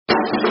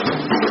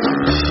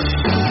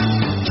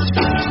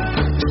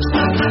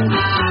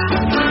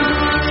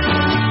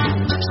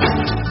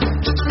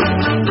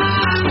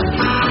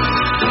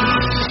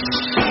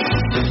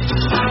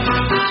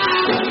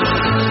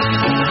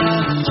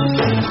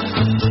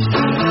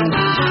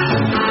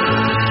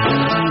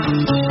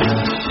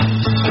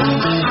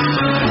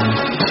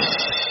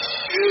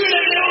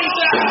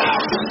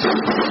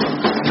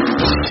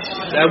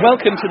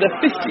welcome to the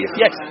 50th,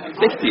 yes,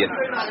 50th,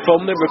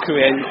 from the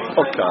Rookery End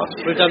podcast.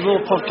 We've done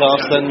more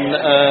podcasts than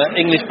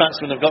English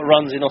batsmen have got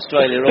runs in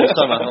Australia all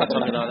summer, or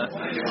something like that.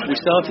 We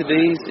started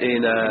these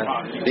in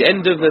the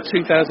end of the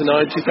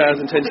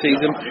 2009-2010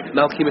 season.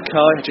 Malky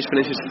Mackay had just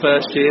finished his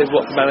first year as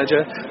Watford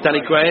manager.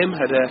 Danny Graham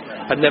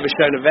had never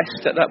shown a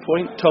vest at that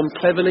point. Tom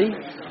Cleverley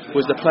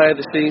was the player of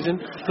the season.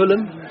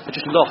 Fulham had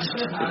just lost.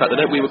 In fact,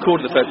 we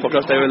recorded the first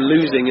podcast, they were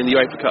losing in the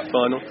Europa Cup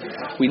final.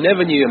 We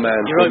never knew a man...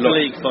 Europa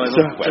League final,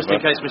 just in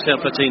case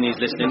Michel Platini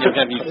is listening, he'll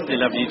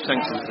have you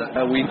sanctions that.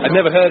 I'd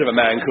never heard of a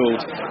man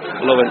called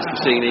Lawrence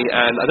Bassini,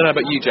 and I don't know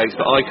about you, Jakes,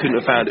 but I couldn't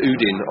have found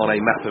Udine on a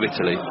map of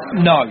Italy.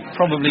 No,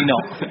 probably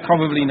not.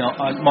 Probably not.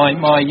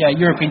 My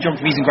European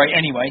geography isn't great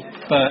anyway,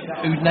 but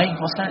Udine,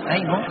 what's that?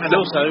 What? And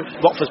also,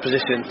 Watford's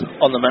position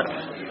on the map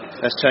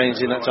has changed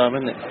in that time,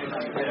 hasn't it?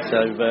 So,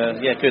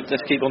 good.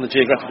 Let's keep on the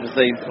geographical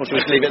theme. Or should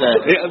we just leave it there?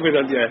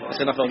 Yeah.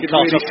 It's enough on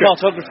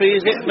cartography,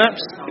 is it,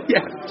 maps? Yeah.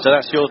 So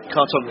that's your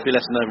cartography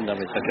lesson over and done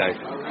with. Okay.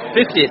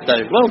 50th,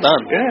 though. Well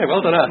done. Yeah,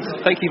 well done us.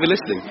 Thank you for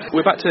listening.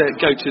 We're about to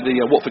go to the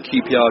Watford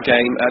QPR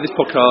game. This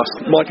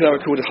podcast, Mike and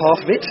I recorded half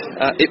of it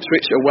at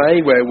Ipswich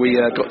away, where we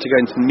got to go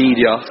into the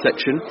media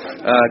section.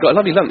 Got a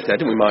lovely lunch there,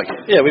 didn't we, Mike?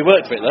 Yeah, we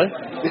worked for it, though.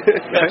 We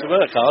had to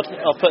work hard.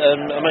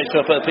 I'll make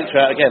sure I put a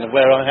picture out again of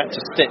where I had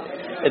to sit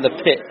in the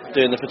pit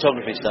doing the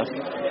photography stuff.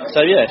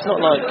 So yeah, it's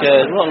not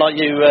like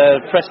you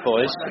press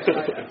boys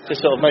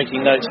just sort of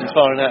making notes and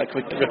firing out a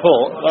quick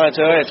report. I had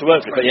to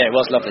work for it, but yeah, it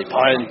was lovely.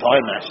 Pie and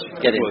mash.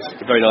 Get it. It was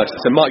very nice.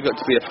 So Mike got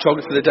to be a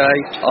photographer for the day.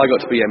 I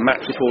got to be a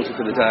match reporter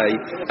for the day.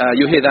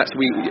 You'll hear that. So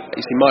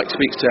you see, Mike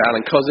speaks to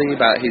Alan Cosney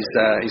about his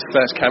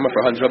first camera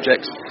for 100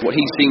 objects. What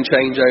he's seen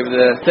change over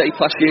the 30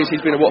 plus years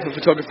he's been a Watford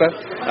photographer.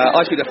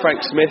 I speak to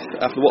Frank Smith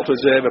for the Watford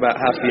Observer about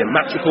how to be a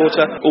match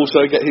reporter.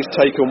 Also get his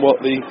take on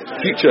what the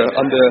future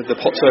under the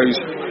Potsos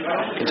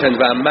in terms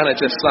of our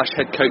manager /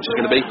 head coach is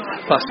going to be.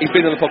 Plus, he's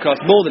been on the podcast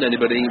more than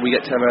anybody. We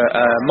get to have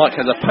Mike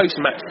has a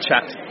post-match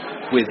chat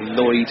with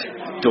Lloyd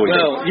Doyle.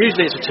 Well,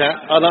 usually it's a chat.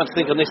 I like to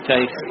think on this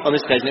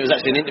occasion it was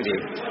actually an interview.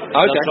 Okay.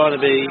 I'm trying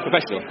to be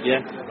professional.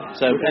 Yeah.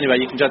 So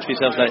anyway, you can judge for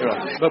yourselves later on.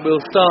 But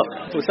we'll start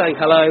with saying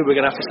hello. We're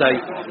going to have to say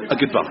a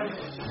goodbye.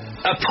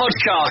 A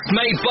podcast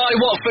made by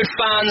Watford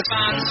fans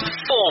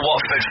for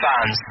Watford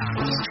fans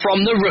from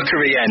the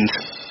Rookery End.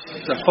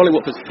 So following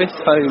Watford's fifth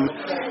home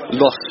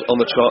loss on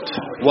the trot,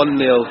 1-0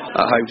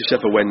 at home to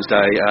Sheffield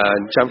Wednesday,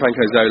 and Gianfranco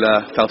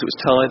Zola felt it was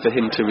time for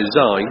him to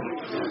resign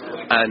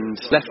and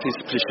left his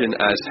position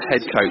as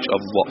head coach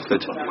of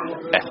Watford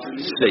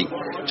FC.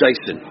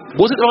 Jason,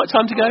 was it the right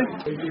time to go?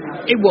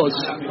 It was.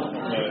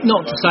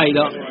 Not to say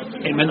that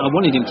it meant I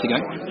wanted him to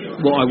go.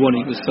 What I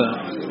wanted was for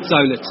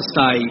Zola to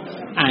stay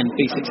and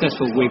be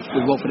successful with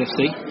Watford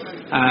FC.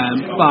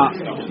 But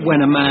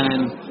when a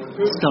man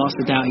starts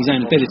to doubt his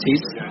own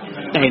abilities,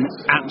 then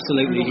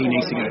absolutely he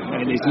needs to go.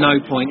 There's no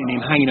point in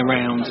him hanging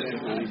around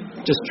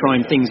just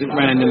trying things at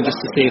random just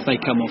to see if they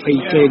come off. He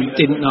clearly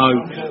didn't know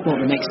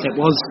what the next step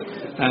was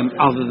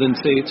other than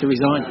to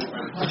resign.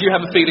 Did you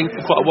have a feeling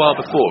for quite a while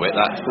before it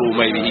that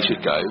maybe he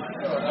should go?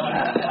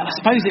 I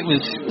suppose it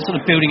was sort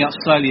of building up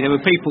slowly. There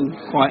were people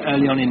quite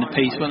early on in the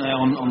piece, weren't there,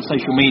 on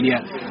social media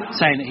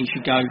saying that he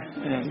should go,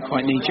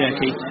 quite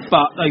knee-jerky.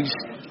 But those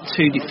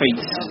two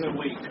defeats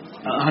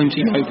at home to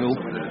Yeovil,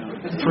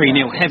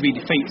 3-0 heavy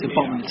defeat at the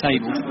bottom of the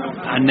table,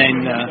 and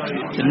then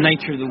the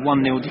nature of the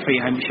 1-0 defeat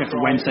at home to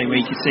Sheffield Wednesday,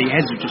 where you could see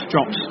heads had just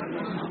dropped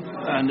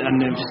and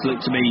there just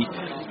looked to be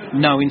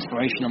no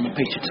inspiration on the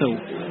pitch at all.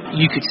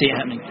 You could see it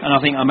happening, and I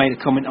think I made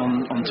a comment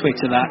on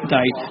Twitter that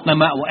day. No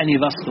matter what any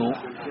of us thought,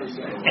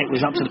 it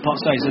was up to the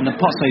Potsos, and the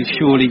Potsos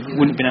surely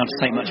wouldn't have been able to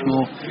take much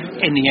more.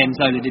 In the end,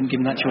 Zola didn't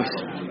give them that choice.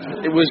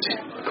 It was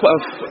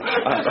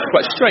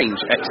quite a strange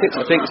exit,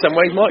 I think, in some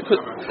ways, Mike,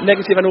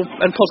 negative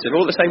and positive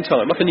all at the same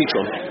time, like a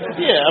neutron.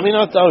 Yeah, I mean,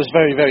 I was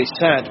very, very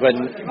sad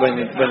when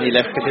he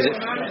left, because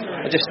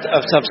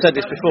I've said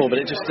this before,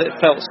 but it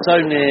felt so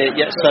near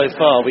yet so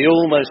far. We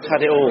almost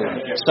had it all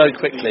so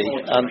quickly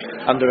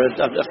under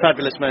a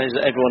fabulous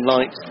manager that everyone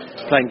liked,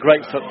 playing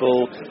great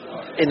football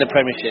in the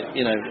Premiership,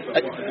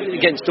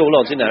 against all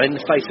odds, in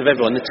the face of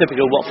everyone, the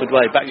typical Watford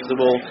way, back to the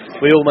wall.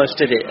 We almost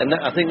did it, and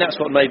I think that's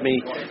what made me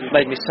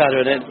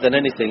sadder than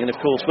anything. And of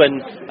course,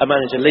 when a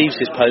manager leaves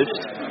his post,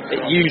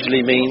 it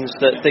usually means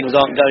that things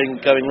aren't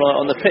going right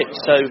on the pitch.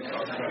 So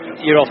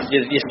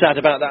you're sad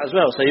about that as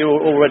well. So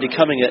you're already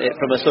coming at it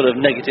from a sort of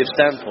negative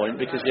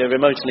standpoint, because you're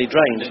emotionally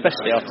drained,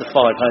 especially after 5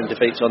 home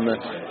defeats on the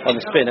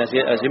spin, as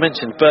you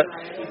mentioned. But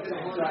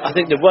I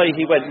think the way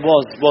he went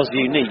was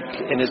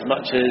unique, in as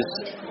much as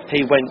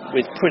he went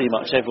with pretty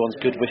much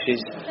everyone's good wishes.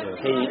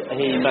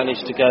 He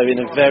managed to go in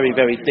a very,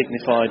 very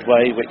dignified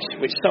way,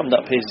 which summed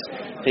up his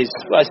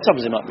well, it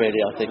sums him up really,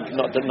 I think,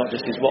 not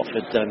just his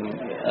Watford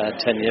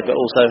tenure, but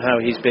also how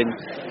he's been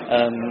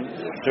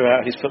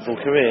throughout his football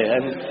career.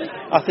 And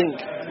I think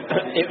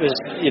it was,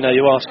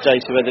 you asked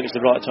Jason whether it was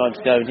the right time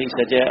to go, and he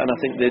said yeah. And I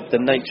think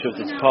the nature of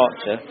the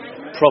departure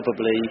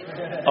probably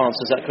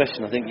answers that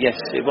question. I think yes,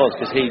 it was,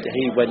 because he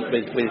went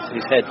with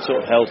his head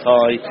sort of held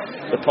high.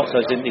 The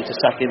Pozzos didn't need to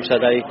sack him, so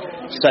they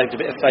saved a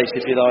bit of face,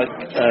 if you like.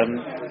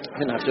 I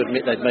didn't have to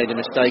admit they'd made a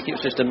mistake. It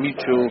was just a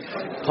mutual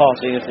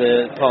parting of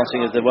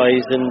the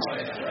ways, and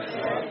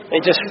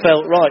it just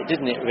felt right,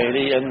 didn't it,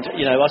 really? And,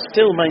 I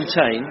still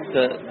maintain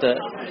that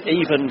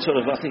even sort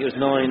of, I think it was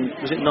 9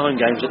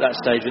 games at that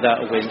stage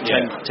without a win,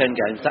 10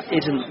 games, that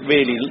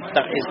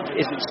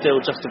isn't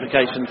still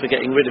justification for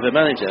getting rid of a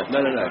manager.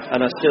 No.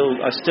 And I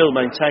still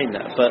maintain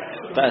that. But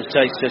as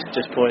Jace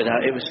just pointed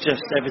out, it was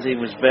just, everything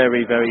was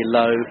very, very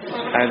low.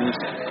 And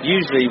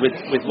usually with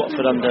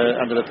Watford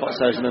under the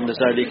Pozzos and under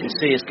Zola, you can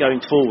see us going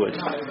forward.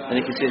 And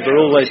you can see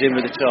we're always in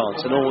with a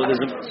chance, and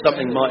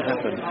something might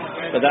happen.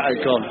 But that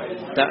had gone.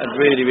 That had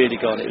really, really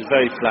gone. It was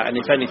very flat, and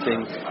if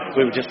anything,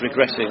 we were just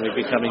regressing. We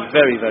were becoming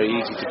very, very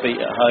easy to beat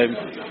at home.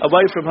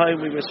 Away from home,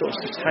 we were sort of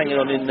just hanging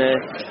on in there,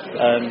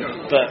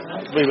 but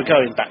we were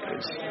going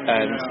backwards.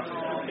 And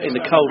in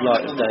the cold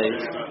light of day,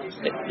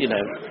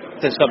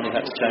 there's something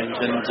had to change.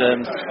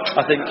 And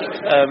I think,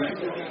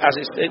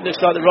 it looks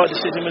like the right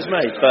decision was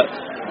made. But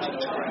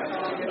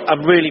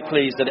I'm really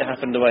pleased that it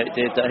happened the way it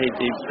did. That he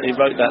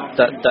wrote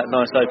that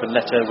nice open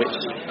letter, which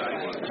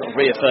sort of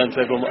reaffirmed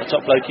to everyone what a top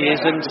bloke he is,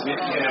 and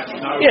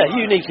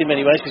unique in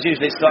many ways, because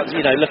usually it's like,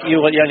 you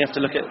only have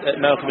to look at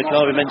Malcolm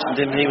McCarr. We mentioned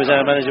him, he was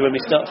our manager when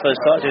we first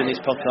started doing these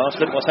podcasts.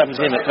 Look what's happened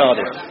to him at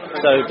Cardiff.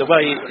 So the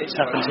way it's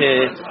happened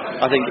here,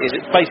 I think, is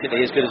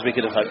basically as good as we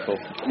could have hoped for.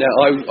 Now,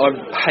 I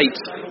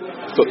hate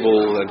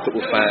football and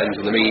football fans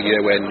and the media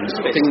when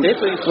things.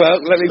 Well,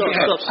 let me.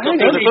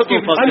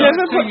 I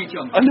never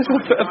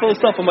put a full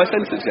stop on my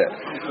sentence yet.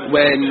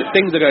 When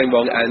things are going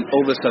wrong and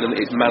all of a sudden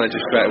it's manager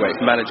straight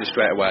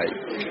away.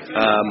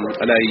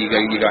 I know you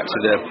go back to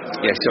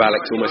Sir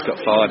Alex almost got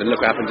fired and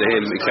look what happened to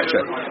him,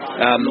 etc.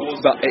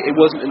 But it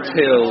wasn't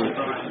until,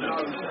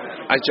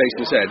 as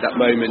Jason said, that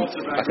moment,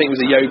 I think it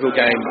was a Yeovil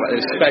game,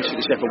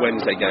 especially the Sheffield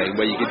Wednesday game,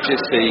 where you could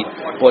just see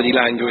body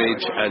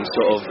language and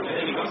sort of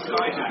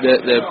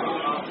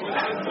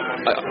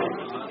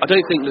I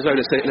don't think Zola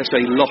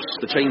necessarily lost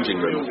the changing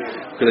room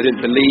because they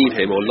didn't believe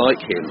him or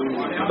like him,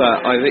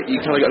 but I think you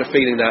kind of got a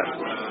feeling that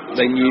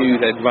they knew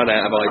they'd run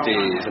out of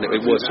ideas and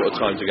it was sort of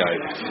time to go.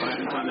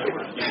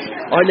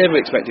 I never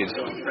expected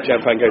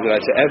Gianfranco Zola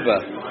to ever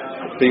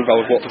be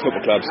involved with Watford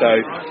Football Club, so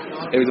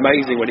it was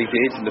amazing when he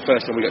did, and the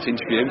first time we got to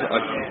interview him,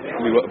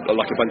 we were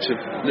like a bunch of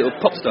little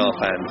pop star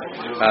fans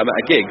at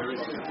a gig.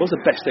 What's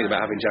the best thing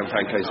about having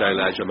Gianfranco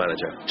Zola as your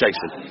manager?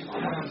 Jason?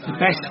 The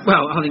best,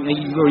 well, I think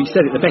you've already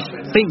said it, the best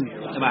thing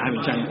about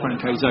having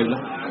Gianfranco Zola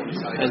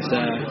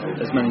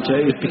as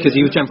manager is because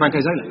he was Gianfranco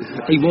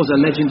Zola. He was a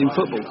legend in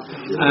football.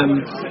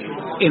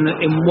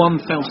 In one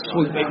fell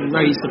swoop, it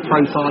raised the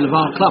profile of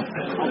our club.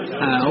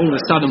 All of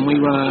a sudden, we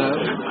were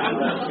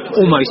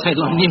almost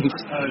headline news.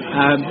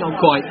 Not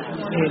quite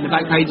in the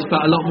back pages,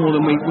 but a lot more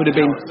than we would have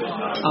been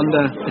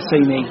under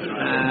Assini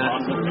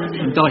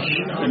and Dyche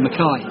and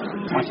Mackay.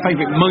 My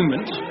favourite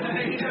moment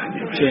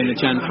during the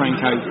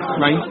Gianfranco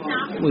reign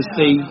was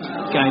the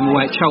game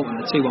away at Charlton,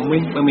 the 2-1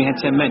 win, when we had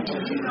 10 men.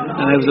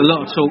 And there was a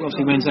lot of talk,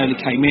 obviously, when Zola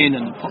came in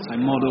and the Pozzo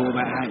model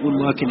about how it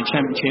wouldn't work in the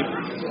Championship.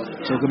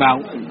 Talk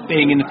about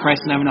being in the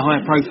press and having a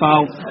higher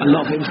profile. A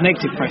lot of it was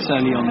negative press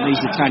early on.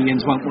 These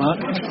Italians won't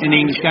work in the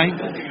English game.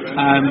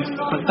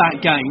 But that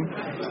game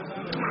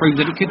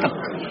proved that it could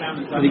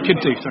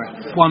do.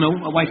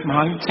 1-0 away from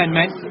home, 10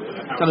 men.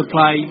 Got to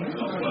play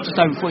just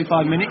over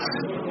 45 minutes.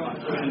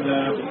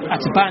 Had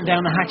to batten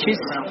down the hatches.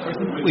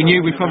 We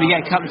knew we'd probably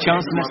get a couple of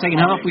chances in that second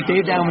half. We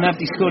did. Alvin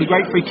Abdi scored a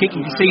great free kick.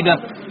 You could see the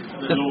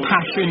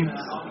passion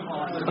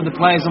of the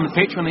players on the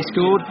pitch when they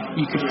scored.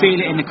 You could feel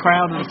it in the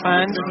crowd and the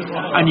fans,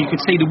 and you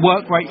could see the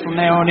work rate from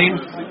there on in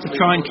to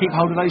try and keep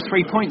hold of those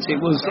 3 points. It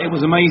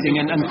was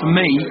amazing, and for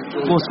me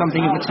was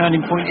something of a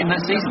turning point in that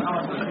season.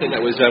 I think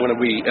that was when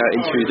we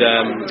interviewed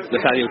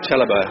Nathaniel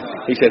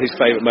Chalobah. He said his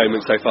favourite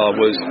moment so far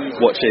was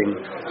watching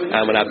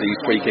Alvin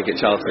Abdi's free kick at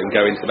Charlton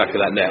go into the back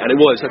of that net, and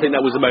I think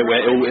that was the moment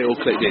where it all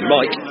clicked in.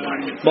 Mike,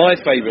 my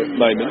favourite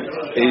moment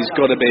is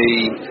got to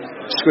be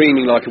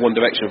screaming like a One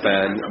Direction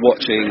fan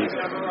watching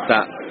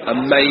that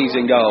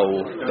amazing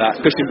goal that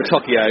Christian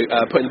Batocchio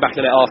put in the back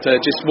of the net after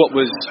just what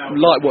was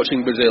like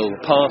watching Brazil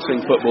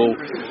passing football,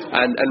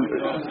 and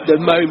the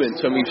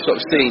moments when we've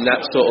sort of seen that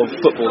sort of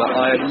football that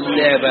I have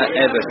never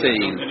ever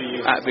seen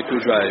at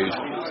Vicarage Road.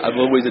 I've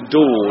always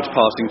adored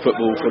passing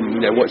football from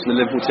watching the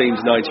Liverpool teams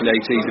in the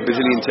 1980s, the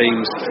Brazilian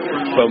teams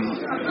from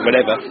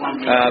whenever,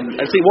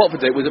 and see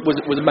Watford do it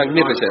was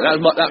magnificent.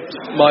 That's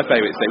my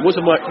favourite thing. What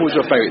was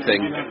your favourite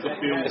thing?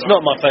 It's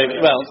not my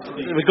favourite. Well,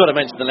 we've got to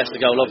mention the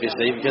Leicester goal,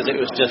 obviously, because it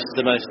was just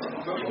the most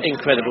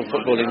incredible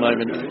footballing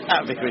moment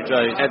at Vicarage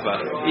Road ever.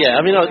 Yeah,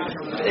 I mean,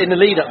 in the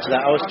lead up to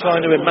that, I was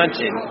trying to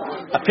imagine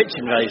a pitch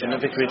invasion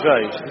at Vicarage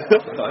Road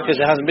because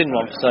there hasn't been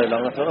one for so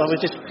long. I thought,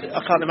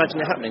 I can't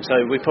imagine it happening, so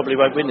we probably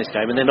won't win this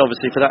game. And then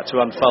obviously for that to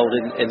unfold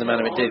in the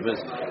manner it did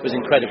was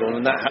incredible,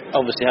 and that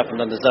obviously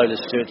happened under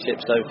Zola's stewardship,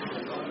 so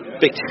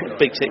big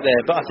tick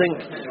there. But I think,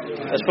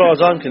 as far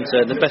as I'm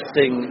concerned, the best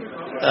thing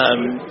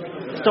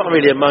it's not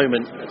really a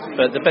moment,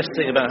 but the best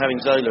thing about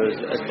having Zola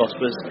as boss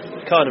was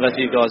kind of, as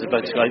you guys have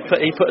both explained,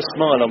 he put a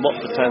smile on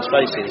Watford fans'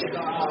 faces,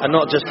 and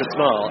not just a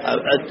smile,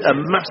 a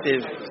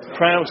massive,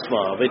 proud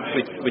smile.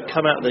 We'd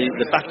come out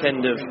the back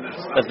end of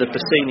the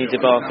Bassini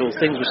debacle.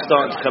 Things were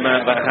starting to come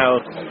out about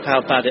how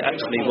bad it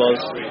actually was.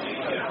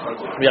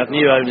 We had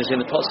new owners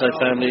in the Pozzo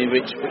family,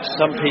 which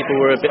some people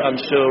were a bit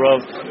unsure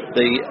of.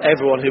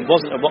 Everyone who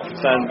wasn't a Watford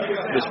fan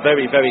was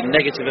very, very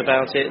negative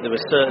about it. There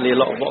were certainly a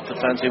lot of Watford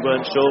fans who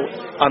weren't sure,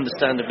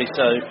 understandably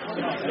so.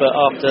 But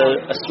after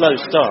a slow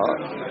start,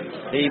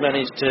 he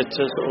managed to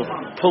sort of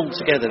pull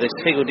together this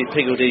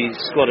higgledy-piggledy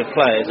squad of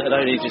players that had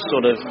only just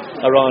sort of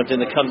arrived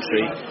in the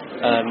country,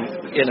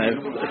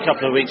 a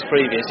couple of weeks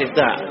previous, if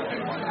that.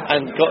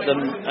 And got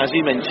them, as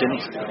you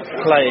mentioned,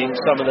 playing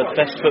some of the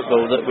best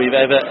football that we've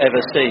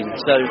ever seen.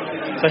 So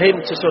for him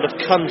to sort of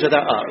conjure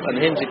that up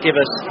and him to give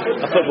us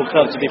a football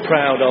club to be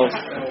proud of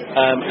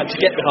and to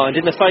get behind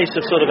in the face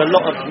of sort of a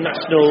lot of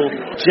national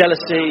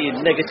jealousy,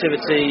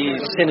 negativity,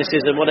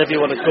 cynicism, whatever you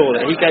want to call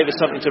it, he gave us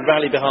something to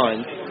rally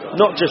behind.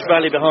 Not just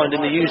rally behind in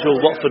the usual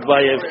Watford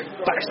way of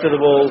backs to the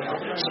wall,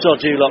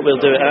 sod you lot,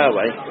 we'll do it our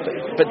way,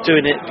 but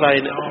doing it,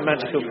 playing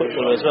magical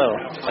football as well.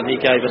 And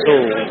he gave us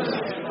all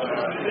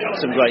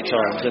some great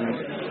times,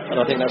 and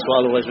I think that's what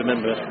I'll always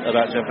remember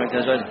about Gianfranco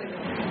Zola.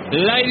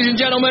 Ladies and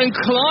gentlemen,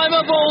 climb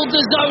aboard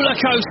the Zola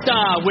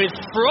coaster with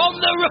From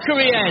the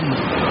Rookery End.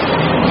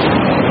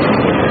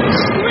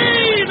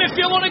 Scream if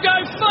you want to go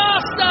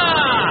faster!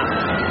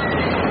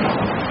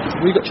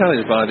 We got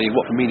challenged by the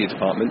Watford Media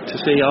Department to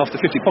see, after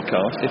 50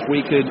 podcasts, if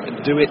we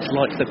could do it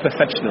like the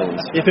professionals.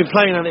 You've been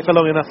playing on it for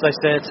long enough, they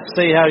said.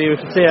 See how you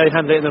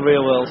handle it in the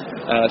real world.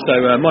 So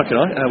Mike and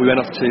I, we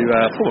went off to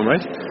Fulham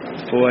Road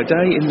for a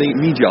day in the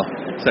media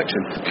section.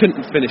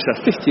 Couldn't finish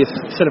our 50th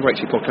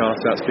celebratory podcast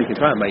without speaking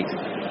to our mate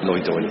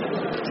Lloyd Doyle.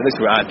 So this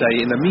is what our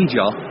day in the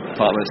media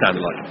department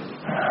sounded like.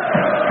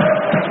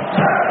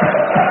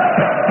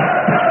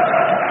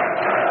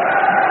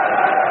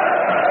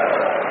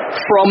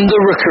 From the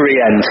Rookery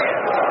End.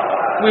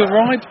 We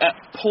arrived at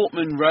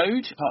Portman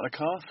Road, parked the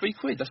car,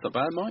 £3. That's not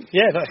bad, Mike.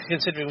 Yeah, that's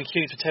considering we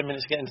queued for 10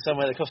 minutes getting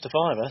somewhere that cost a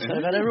 £5, so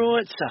we've had a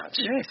right touch.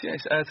 Yes.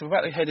 So we're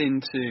about to head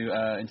into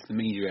the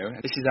media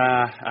area. This is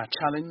our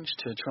challenge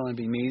to try and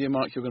be media.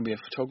 Mike, you're going to be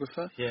a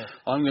photographer. Yeah.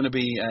 I'm going to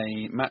be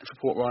a match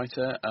report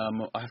writer.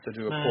 I have to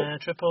do a report.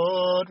 Match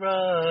report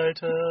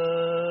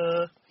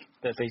writer.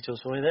 Bit of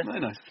Beatles for you there. Very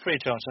nice. Free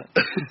of charge,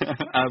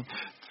 that.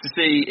 To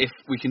see if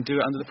we can do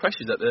it under the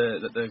pressure that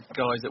the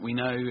guys that we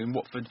know in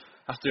Watford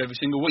have to do every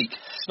single week.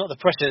 It's not the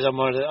pressure I'm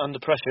worried under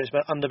pressure, it's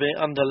about being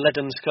under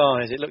leaden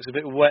skies. It looks a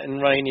bit wet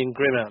and rainy and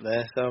grim out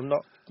there, so I'm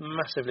not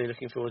massively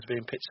looking forward to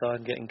being pitchside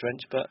and getting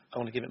drenched, but I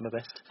want to give it my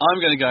best. I'm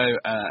going to go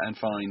and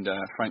find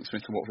Frank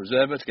Smith from Watford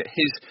Observer to get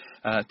his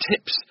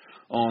tips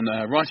on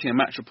writing a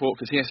match report,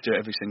 because he has to do it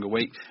every single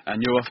week,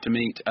 and you're off to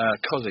meet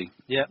Cozzy.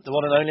 Yeah, the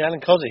one and only Alan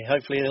Cozzy.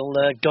 Hopefully he'll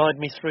guide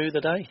me through the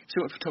day.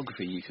 See what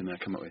photography you can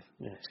come up with.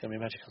 Yeah, it's going to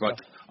be magical. Right,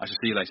 stuff. I shall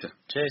see you later.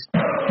 Cheers.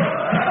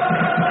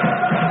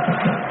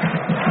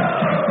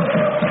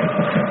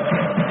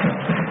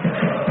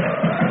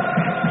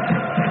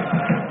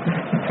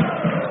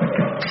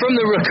 From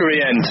the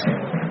Rookery End.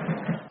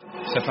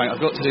 So Frank,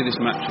 I've got to do this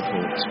match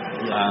report.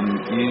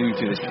 You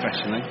do this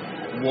professionally.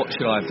 What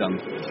should I have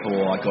done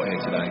before I got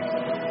here today?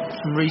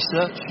 Some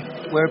research.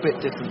 We're a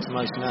bit different to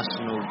most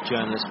national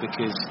journalists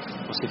because,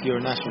 if you're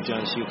a national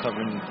journalist, you're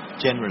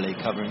generally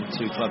covering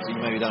two clubs that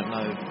you maybe don't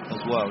know as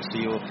well. So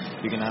you're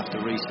going to have to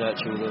research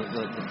all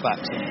the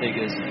facts and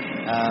figures.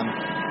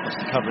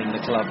 Obviously, covering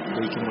the club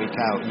week in, week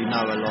out, you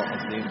know a lot of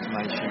the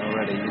information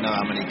already. You know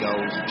how many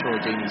goals Troy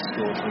Deeney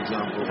scored, for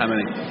example. How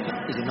many?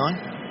 Is it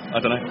 9? I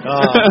don't know.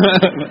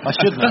 I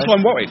should know. That's why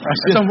I'm worried.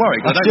 I'm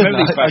worried. I don't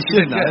know these facts.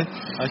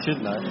 I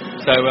should know.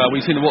 So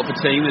we've seen the Watford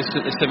team. There's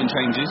 7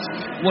 changes.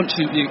 Once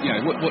you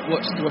know,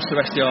 what's the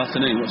rest of the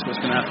afternoon? What's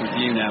going to happen for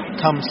you now?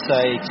 Come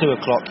say 2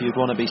 o'clock, you'd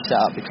want to be set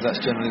up because that's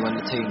generally when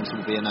the teams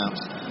will be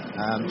announced.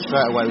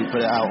 Straight away we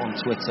put it out on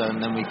Twitter, and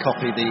then we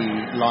copy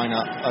the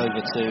lineup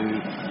over to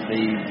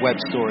the web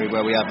story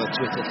where we have a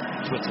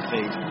Twitter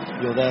feed.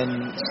 You'll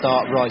then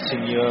start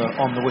writing your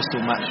on the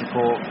whistle match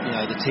report. You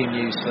know, the team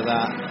news for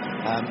that.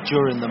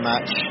 During the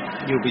match,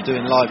 you'll be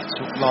doing live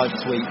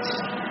tweets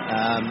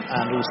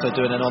and also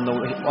doing an on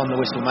the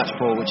whistle match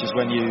report, which is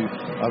when you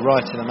are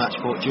writing the match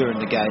report during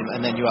the game,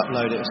 and then you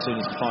upload it as soon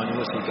as the final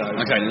whistle goes.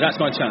 Okay, that's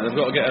my challenge. I've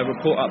got to get a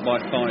report up by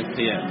 5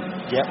 p.m.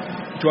 Yep.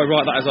 Do I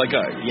write that as I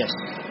go? Yes.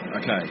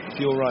 Okay. If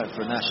you're writing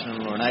for a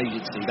national or an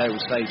agency, they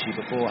will say to you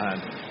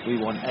beforehand, we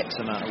want X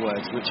amount of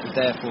words, which would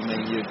therefore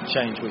mean you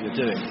change what you're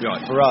doing.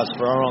 Right. For us,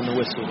 for our on the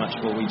whistle match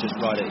ball, we just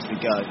write it as we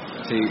go.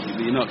 See,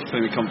 you're not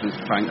filling with confidence,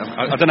 Frank.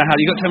 I don't know how.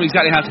 You've got to tell me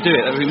exactly how to do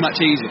it. That would be much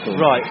easier for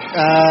me. Right.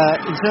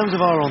 In terms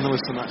of our on the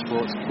whistle match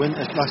reports, like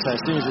I say,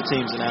 as soon as the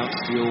team's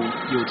announced,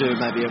 you'll do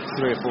maybe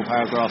 3 or 4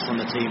 paragraphs on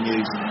the team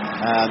news.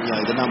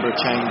 The number of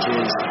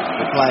changes,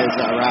 the players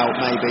that are out,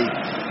 maybe,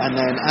 and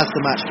then as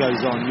the match goes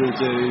on, you'll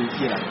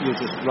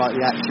just like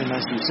the action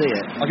as you see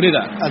it. I can do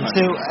that.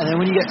 And then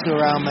when you get to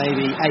around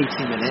maybe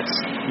 80 minutes,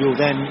 you'll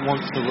then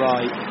want to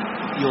write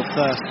your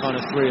first kind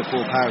of 3 or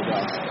 4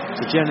 paragraphs.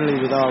 So generally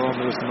with our On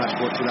the Rooster Match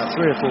Watch, we'll have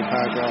 3 or 4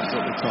 paragraphs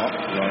at the top,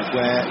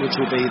 which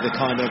will be the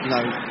kind of,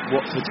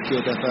 Watford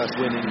secured their first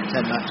win in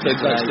 10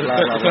 matches. So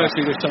the first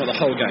thing will sum up the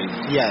whole game?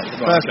 Yeah,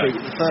 the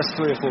first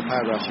 3 or 4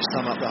 paragraphs will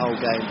sum up the whole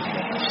game.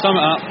 Sum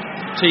it up,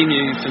 team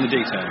news and the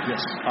detail.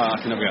 Yes. I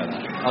can never go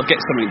that. I'll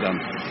get something done.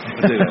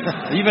 I'll do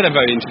that. You've had a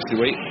very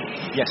interesting week.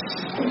 Yes.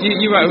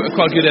 You wrote a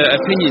quite good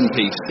opinion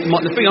piece.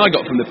 The thing I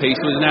got from the piece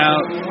was now,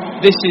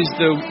 this is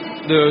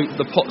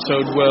the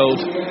Potsold world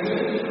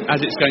as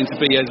it's going to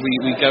be as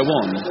we go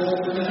on.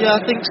 Yeah,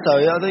 I think so.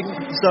 I think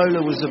Zola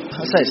was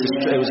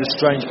it was a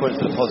strange point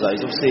for the Pozzos.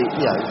 Obviously,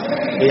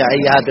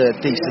 he had a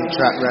decent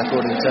track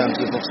record in terms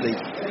of obviously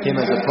him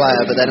as a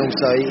player, but then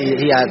also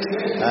he had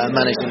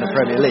managed in the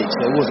Premier League,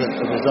 so it wasn't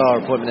a bizarre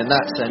appointment in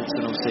that sense.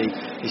 And obviously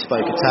he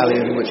spoke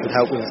Italian, which would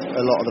help with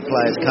a lot of the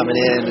players coming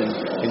in, and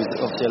he was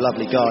obviously a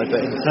lovely guy. But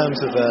in terms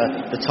of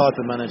the type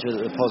of manager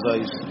that the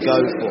Pozzos go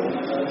for,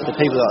 the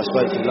people that I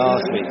spoke to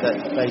last week, that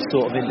they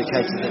sort of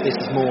indicated that this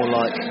is more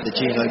like the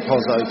Gino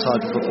Pozzo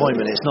type of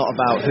appointment. It's not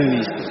about who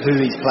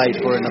he's played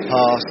for in the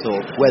past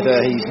or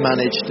whether he's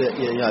managed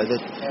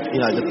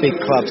the big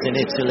clubs in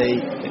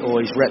Italy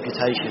or his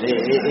reputation.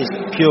 It is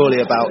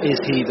purely about, is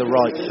he the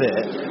right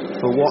fit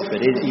for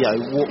Watford?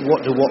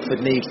 What do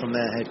Watford need from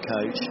their head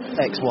coach?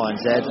 X, Y and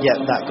Z. Yeah,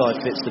 that guy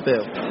fits the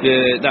bill.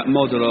 That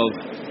model of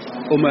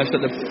almost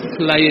that the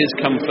players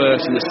come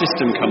first and the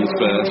system comes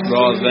first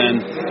rather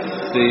than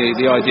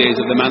the ideas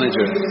of the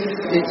manager.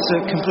 It's a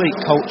complete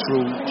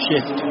cultural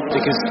shift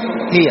because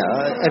here,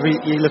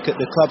 you look at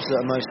the clubs that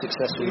are most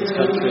successful in this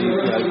country,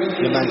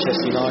 your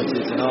Manchester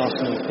United and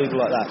Arsenal, people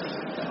like that.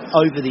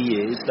 Over the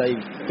years,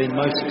 they've been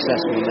most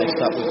successful when they've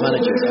stuck with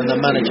managers, and the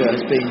manager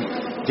has been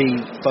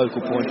the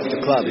focal point of the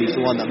club. He's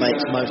the one that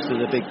makes most of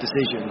the big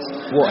decisions.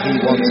 What he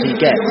wants, he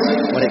gets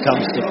when it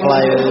comes to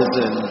players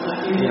and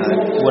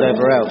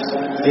whatever else.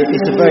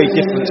 It's a very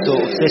different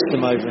sort of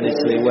system over in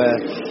Italy, where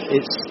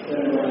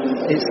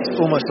it's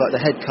almost like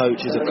the head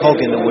coach is a cog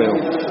in the wheel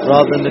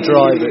rather than the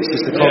driver. It's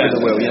just a cog in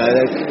the wheel.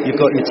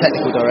 You've got your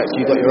technical director,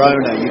 you've got your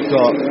owner, you've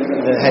got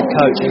the head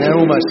coach, and they're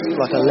almost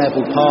like a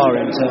level par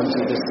in terms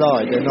of the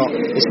side.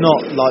 It's not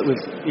like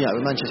with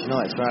Manchester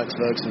United for Alex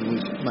Ferguson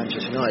with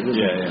Manchester United.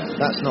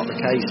 That's not the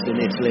case in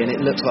Italy, and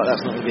it looks like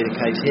that's not going to be the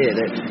case here.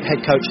 The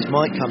head coaches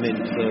might come in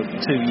for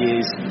 2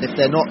 years. If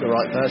they're not the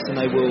right person,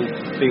 they will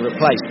be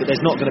replaced. But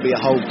there's not going to be a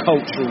whole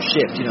cultural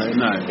shift.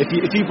 No. If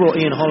you brought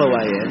Ian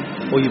Holloway in,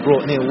 or you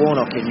brought Neil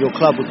Warnock in, your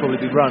club would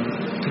probably be run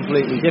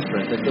completely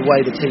different. The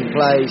way the team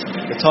plays,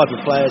 the type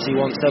of players he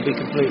wants, they'll be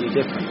completely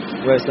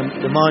different. Whereas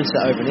the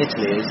mindset over in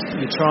Italy is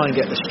you try and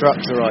get the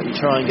structure right, you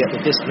try and get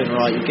the discipline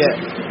right, you get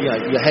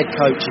your head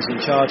coach is in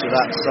charge of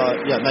that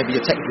side, maybe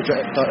your technical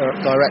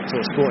director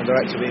or sporting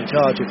director will be in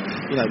charge of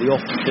the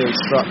off-the-field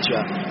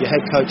structure. Your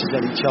head coach is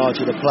then in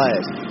charge of the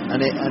players,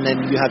 and then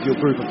you have your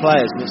group of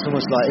players, and it's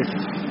almost like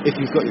if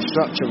you've got your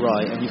structure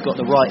right and you've got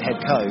the right head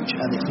coach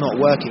and it's not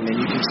working, then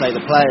you can say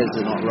the players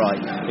are not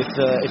right. If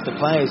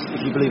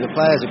you believe the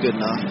players are good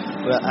enough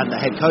and the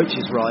head coach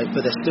is right,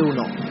 but they're still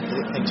not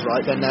things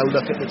right, then they'll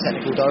look at the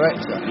technical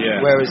director.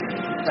 Whereas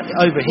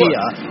over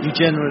here, you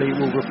generally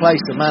will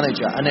replace the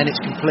manager, and then it's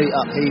complete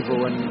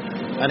upheaval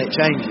and it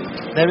changes.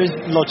 There is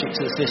logic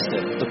to the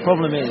system. The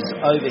problem is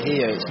over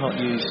here, it's not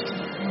used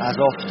as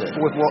often.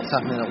 With what's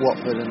happening at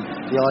Watford and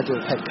the idea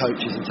of head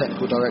coaches and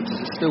technical directors,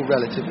 it's still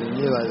relatively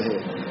new over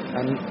here.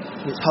 And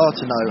it's hard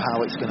to know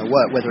how it's going to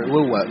work, whether it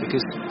will work,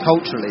 because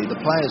culturally the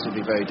players will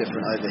be very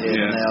different over here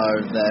than they are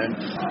over there. And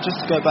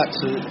just to go back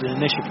to the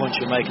initial point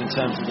you're making in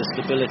terms of the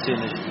stability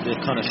and the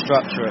kind of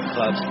structure at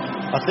clubs,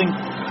 I think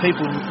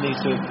people need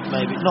to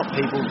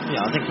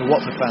I think the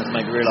Watford fans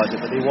maybe realise it,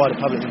 but the wider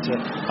public need to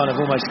kind of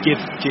almost give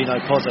Gino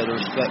Pozzo the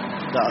respect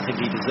that I think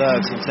he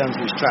deserves in terms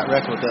of his track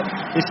record.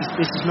 That this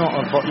is not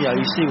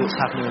you see what's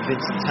happening with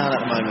Vincent Tan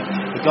at the moment.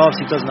 The guy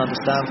obviously doesn't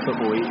understand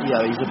football.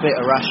 He's a bit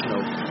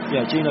irrational.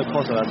 Gino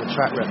Pozzo has a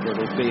track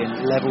record of being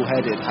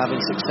level-headed, having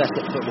success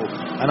at football,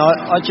 and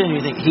I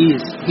genuinely think he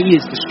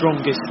is the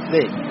strongest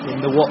thing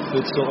in the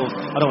Watford sort of.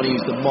 I don't want to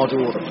use the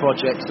model or the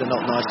project; they're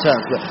not nice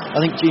terms, but I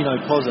think Gino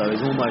Pozzo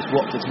is almost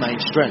Watford's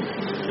main strength,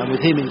 and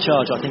with him in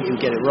charge, I think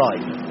he'll get it right.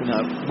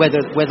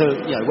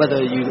 Whether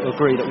you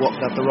agree that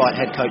Watford have the right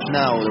head coach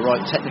now or the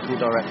right technical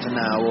director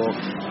now,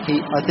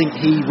 I think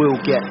he will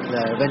get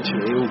there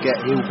eventually.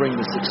 He'll bring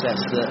the success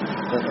that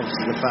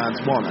obviously the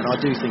fans want, and I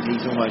do think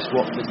he's almost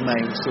Watford's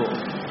main sort of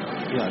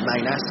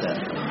main asset.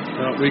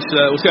 Well, we'll see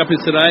what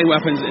happens today, what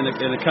happens in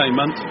the coming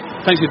month.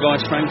 Thanks for your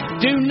advice, Frank.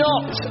 Do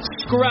not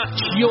scratch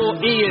your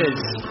ears.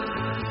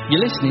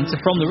 You're listening to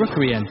From the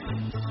Rookery End.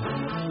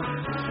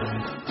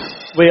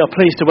 We are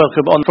pleased to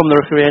welcome on From the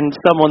Rookery End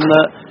someone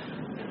that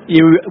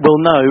you will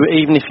know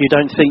even if you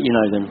don't think you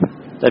know them.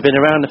 They've been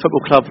around the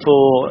football club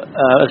for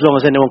as long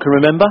as anyone can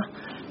remember.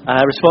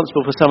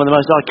 responsible for some of the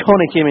most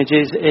iconic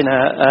images in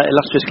our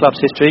illustrious club's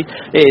history.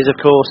 It is, of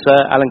course,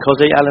 Alan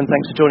Cosy. Alan,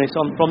 thanks for joining us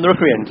from the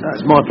Rookery End.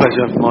 It's my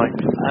pleasure, Mike.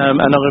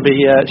 And I'm going to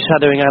be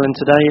shadowing Alan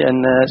today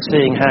and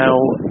seeing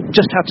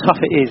just how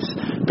tough it is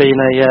being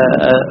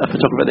a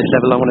photographer at this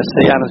level. I want to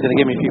see, Alan's going to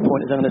give me a few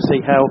pointers. I'm going to see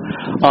how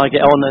I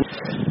get on.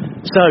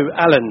 So,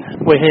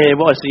 Alan, we're here,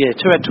 what was the year?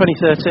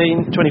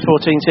 2013, 2014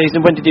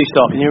 season. When did you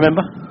start? Can you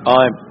remember?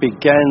 I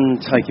began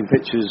taking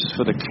pictures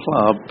for the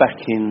club back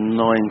in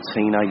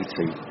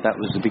 1980. That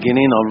was the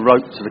beginning. I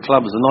wrote to the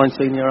club as a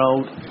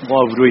 19-year-old. Why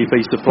would we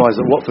be surprised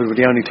that Watford were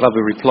the only club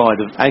who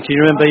replied? And can you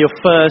remember your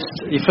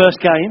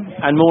first game?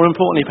 And more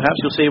importantly, perhaps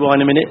you'll see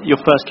why in a minute, your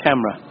first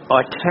camera.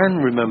 I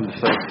can remember the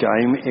first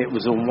game. It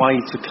was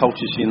away to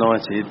Colchester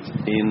United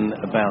in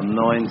about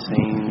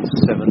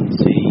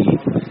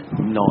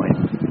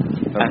 1979.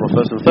 That was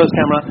my first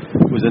camera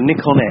was a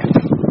Nikon F.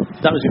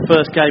 That was your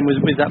first game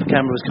with that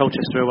camera was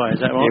Colchester away, is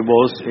that right?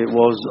 It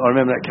was. I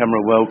remember that camera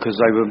well because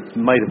they were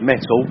made of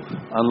metal,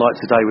 unlike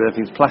today where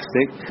everything's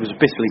plastic. It was a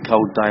bitterly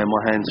cold day and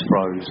my hands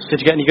froze. Did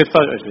you get any good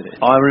photos with it?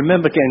 I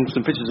remember getting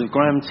some pictures of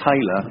Graham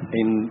Taylor,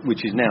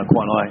 which is now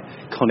quite an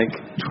iconic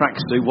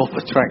tracksuit,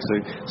 Watford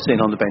tracksuit,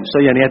 sitting on the bench.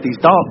 So yeah, and he had these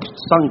dark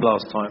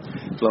sunglass type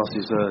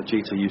glasses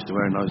Jeter used to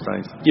wear in those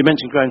days. You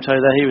mentioned Graham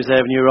Taylor there, he was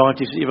there when you arrived.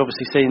 You've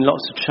obviously seen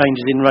lots of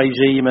changes in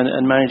regime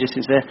and managers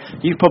since there.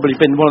 You've probably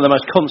been one of the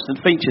most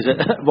constant features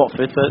at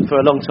Watford for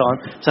a long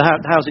time. So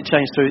how's it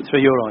changed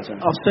through your eyes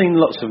then? I've seen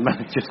lots of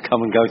managers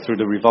come and go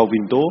through the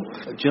revolving door.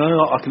 Do you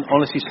know, I can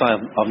honestly say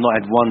I've not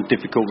had one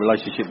difficult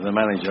relationship with a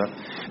manager.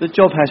 The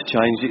job has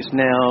changed. It's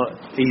now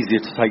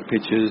easier to take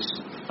pictures.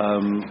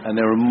 And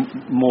there are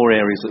more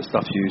areas that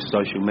stuff use: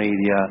 social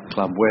media,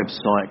 club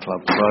website,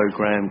 club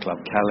program, club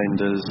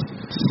calendars.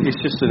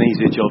 It's just an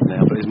easier job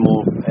now, but there's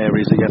more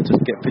areas that you have to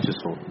get pictures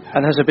for.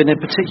 And has there been a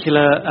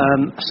particular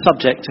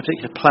subject, a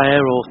particular player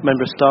or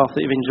member of staff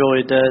that you've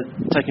enjoyed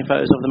taking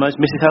photos of the most?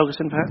 Mrs.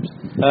 Helgeson, perhaps?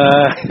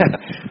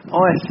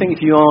 I think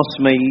if you ask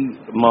me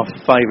my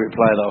favourite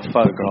player that I've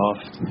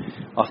photographed,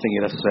 I think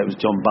you'd have to say it was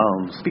John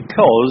Barnes,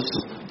 because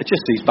it's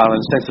just his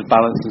sense of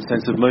balance and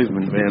sense of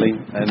movement, really.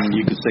 And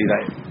you could see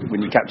that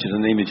when you captured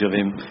an image of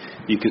him,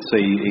 you could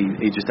see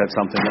he just had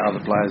something that other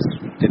players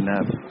didn't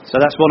have. So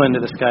that's one end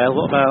of the scale.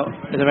 What about,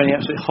 are there any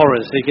absolute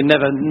horrors that you can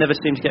never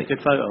seem to get a good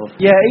photo of?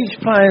 Yeah, each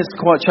player's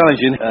quite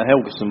challenging.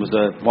 Helgeson was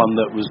one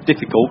that was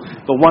difficult,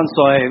 but once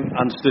I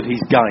understood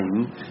his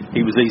game,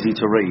 he was easy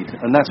to read.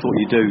 And that's what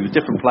you do with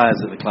different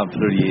players at the club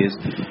through the years.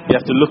 You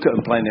have to look at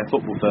them playing their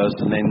football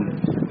first, and then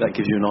that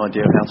gives you an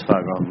idea of how to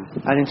photograph them.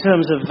 And in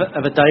terms of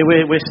a day,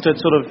 we're stood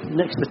sort of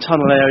next to the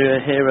tunnel area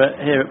here at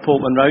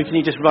Portman Road. Can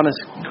you just run us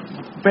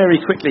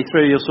very quickly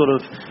through your sort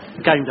of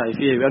game day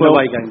for you,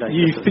 away game day?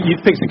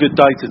 You've picked a good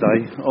day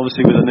today.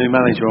 Obviously, with a new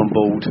manager on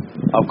board,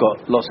 I've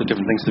got lots of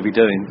different things to be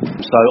doing.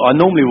 So I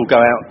normally will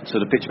go out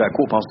to the pitch about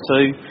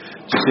 2:15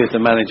 to see if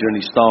the manager and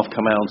his staff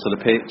come out onto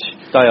the pitch.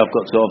 Today I've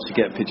got to obviously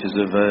get pictures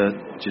of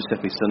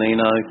Giuseppe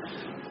Sannino.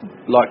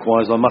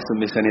 Likewise, I mustn't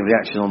miss any of the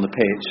action on the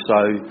pitch,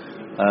 so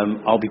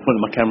I'll be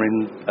putting my camera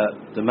in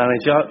at the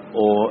manager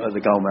or at the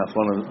goalmouth,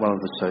 one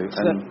of the two.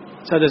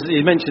 So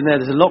you mentioned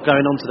there's a lot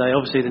going on today.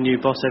 Obviously, the new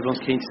boss,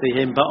 everyone's keen to see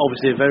him, but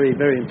obviously a very,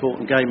 very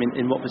important game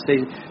in Watford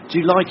season. Do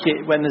you like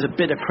it when there's a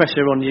bit of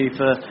pressure on you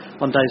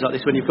on days like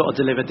this, when you've got to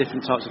deliver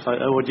different types of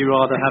photo, or do you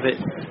rather have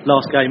it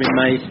last game in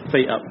May,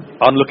 feet up?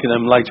 I'm looking at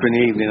them later in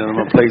the evening and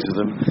I'm pleased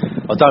with them.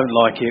 I don't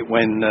like it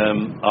when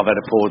I've had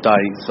a poor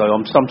day, so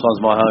I'm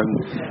sometimes my own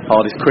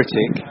hardest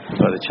critic.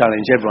 So the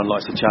challenge, everyone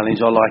likes a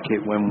challenge. I like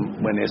it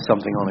when there's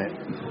something on it.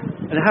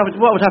 And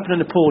what would happen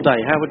in a poor day?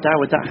 How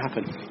would that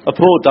happen? A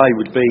poor day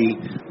would be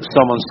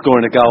someone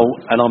scoring a goal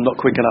and I'm not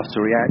quick enough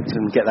to react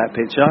and get that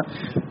picture,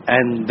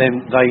 and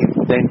then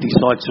they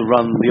decide to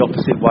run the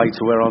opposite way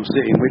to where I'm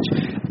sitting,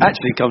 which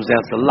actually comes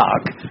down to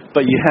luck,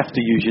 but you have to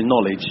use your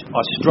knowledge.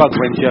 I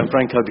struggled when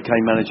Gianfranco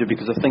became manager,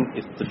 because I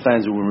think if the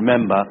fans will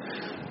remember,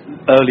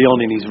 early on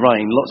in his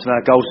reign, lots of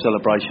our goal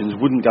celebrations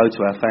wouldn't go to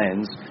our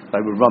fans, they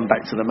would run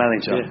back to the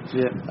manager.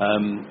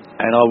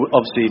 And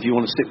obviously if you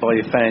want to sit by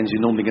your fans,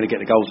 you're normally going to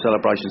get the goal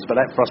celebrations, but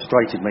that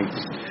frustrated me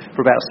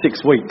for about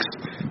 6 weeks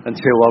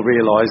until I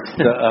realised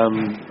that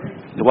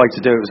the way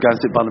to do it was go and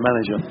sit by the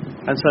manager.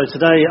 And so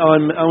today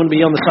I want to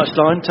be on the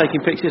touchline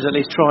taking pictures, at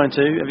least trying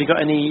to. Have you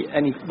got any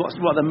what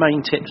are the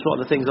main tips, what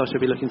are the things I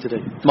should be looking to do?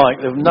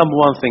 Mike, the number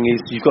one thing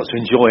is you've got to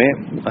enjoy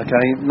it,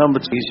 okay?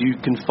 Number two is you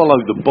can follow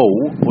the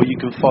ball or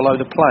you can follow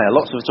the player.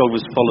 Lots of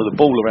photographers follow the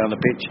ball around the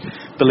pitch,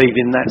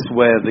 believing that's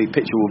where the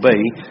picture will be,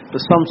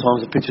 but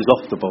sometimes the picture's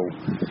off the ball.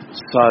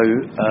 So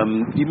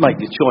you make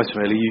your choice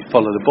really. You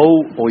follow the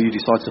ball or you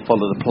decide to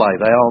follow the play.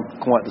 They are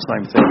quite the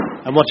same thing.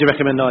 And what do you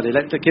recommend I do?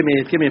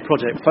 Give me a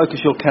project. Focus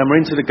your camera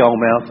into the goal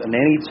mouth, and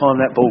any time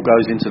that ball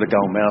goes into the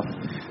goal mouth,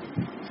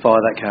 fire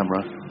that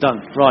camera.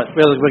 Done. Right,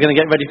 we're going to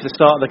get ready for the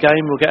start of the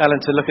game. We'll get Alan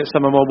to look at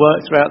some of my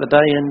work throughout the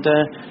day, and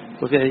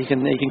he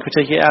can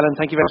critique it. Alan,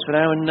 thank you very much for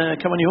now, and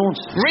come on your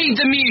horns. Read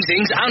the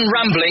musings and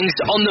ramblings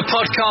on the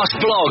podcast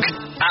blog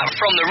at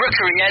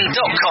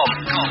fromtherookeryend.com.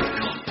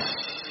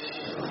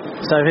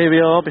 So here we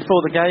are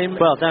before the game,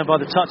 well, down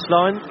by the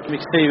touchline. We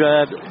can see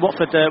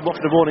Watford are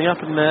warming up,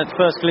 and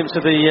first glimpse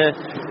of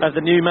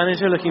the new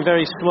manager, looking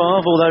very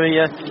suave, although he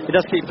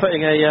does keep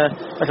putting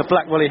like a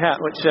black woolly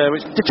hat, which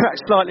detracts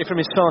slightly from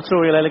his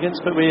sartorial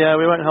elegance, but we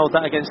won't hold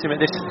that against him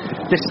at this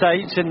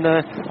stage. And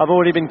I've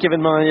already been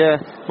given my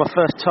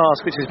first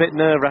task, which is a bit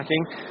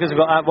nerve-wracking, because we've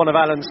got one of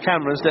Alan's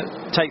cameras that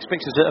takes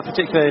pictures at a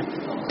particular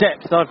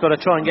depth. I've got to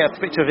try and get a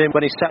picture of him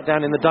when he's sat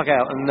down in the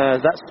dugout,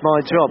 and that's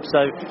my job. So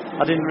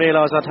I didn't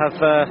realise I'd have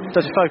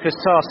such a focused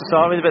task to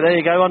start with, but there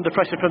you go, under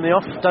pressure from the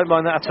off, don't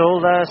mind that at all,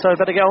 so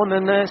better get on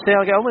and see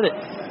how I get on with it.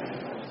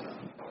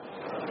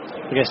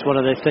 I guess one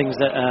of the things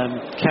that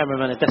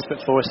cameramen are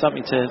desperate for is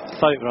something to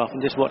photograph, and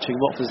just watching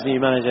Watford's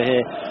new manager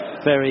here,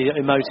 very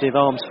emotive,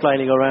 arms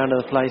flailing around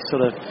the place,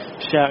 sort of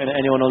shouting at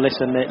anyone who'll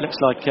listen. It looks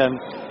like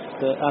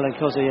Alan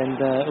Cozzi and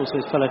also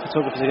his fellow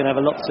photographers are going to have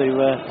a lot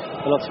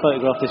to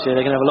photograph this year.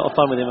 They're going to have a lot of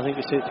fun with him. I think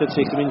we could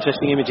see some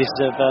interesting images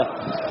of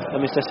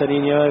Mr.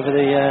 Sanino over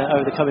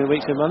the coming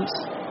weeks and months.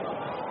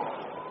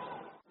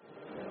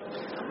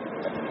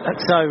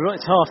 So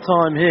it's half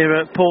time here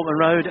at Portman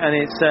Road, and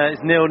it's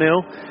 0-0,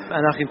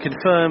 and I can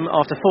confirm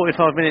after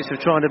 45 minutes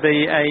of trying to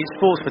be a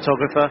sports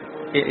photographer,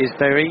 it is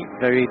very,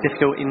 very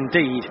difficult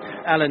indeed.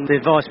 Alan, the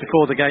advice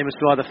before the game was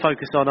to either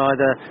focus on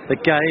either the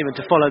game and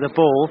to follow the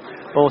ball,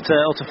 or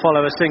to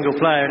follow a single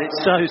player, and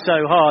it's so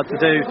hard to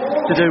do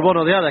one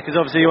or the other, because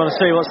obviously you want to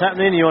see what's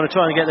happening, you want to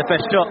try and get the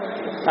best shot,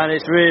 and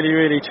it's really,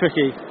 really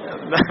tricky.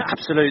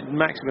 Absolute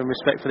maximum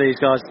respect for these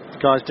guys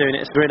doing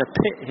it. We're in a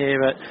pit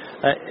here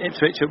at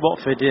Ipswich at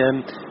Watford.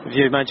 If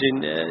you imagine,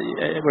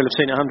 we'll have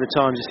seen it 100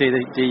 times. You see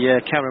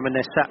the cameraman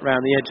there sat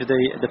round the edge of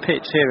the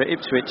pitch here at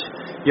Ipswich.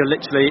 You're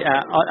literally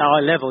at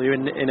eye level. You're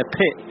in a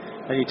pit,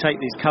 and you take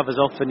these covers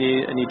off and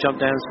you jump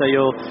down, so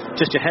you're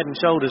just your head and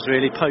shoulders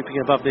really poking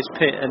above this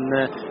pit, and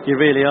you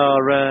really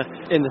are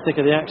in the thick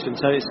of the action.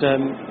 So it's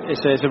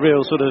a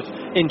real sort of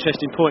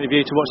interesting point of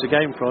view to watch the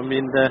game from.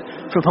 And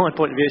from my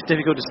point of view, it's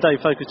difficult to stay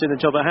focused in the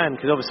job at hand,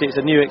 because obviously it's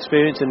a new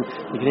experience and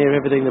you can hear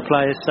everything the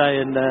players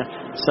say, and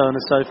so on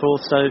and so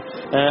forth. So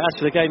as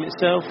for the game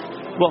itself,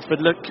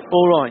 Watford look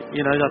all right.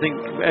 You know, I think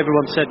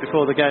everyone said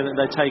before the game that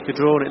they'd take a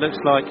draw, and it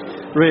looks like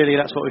really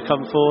that's what we've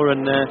come for,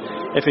 and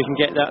if we can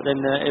get that, then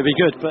it'll be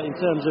good. But in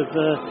terms of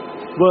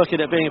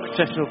working at being a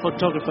professional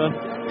photographer,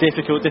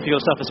 difficult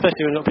stuff,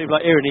 especially when you've got people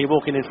like Irony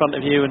walking in front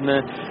of you and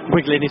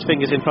wiggling his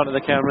fingers in front of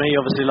the camera. He's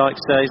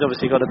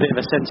obviously got a bit of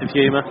a sense of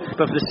humour.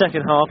 But for the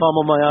second half, I'm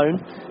on my own,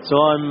 so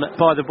I'm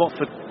by the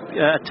Watford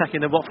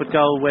attacking the Watford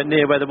goal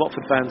near where the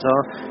Watford fans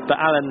are, but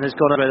Alan has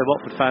gone where the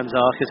Watford fans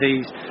are, because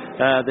he's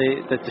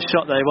the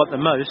shot they want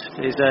the most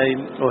is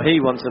he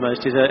wants the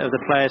most is of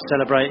the players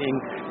celebrating,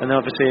 and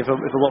obviously if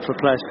a Watford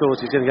player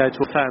scores, he's going to go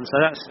to a fan,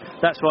 so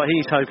that's what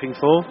he's hoping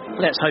for.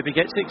 Let's hope he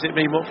gets it, because it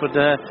means Watford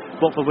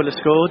will have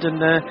scored, and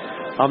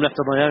I'm left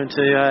on my own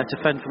to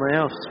fend for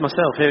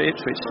myself here at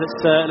Ipswich.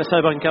 Let's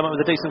hope I can come up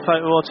with a decent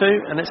photo or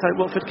two, and let's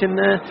hope Watford can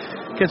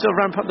sort of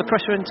ramp up the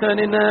pressure and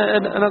turn in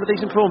another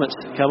decent performance.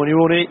 Come on,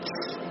 you all need.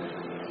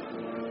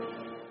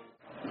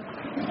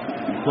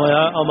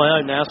 On my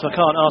own now, so I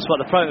can't ask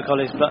what the protocol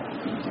is, but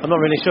I'm not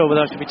really sure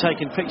whether I should be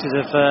taking pictures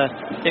of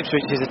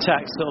Ipswich's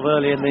attacks sort of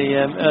early in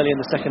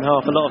the second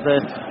half. A lot of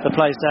the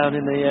plays down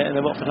in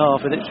the Watford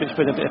half, with Ipswich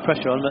putting a bit of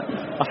pressure on, but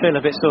I feel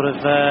a bit sort of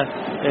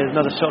there's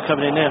another shot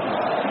coming in now.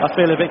 I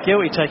feel a bit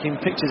guilty taking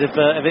pictures of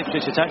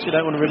Ipswich attacks. We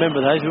don't want to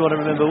remember those, we want to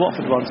remember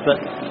Watford ones, but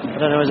I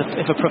don't know,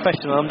 if a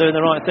professional I'm doing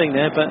the right thing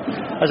there, but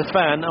as a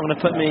fan I'm going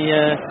to put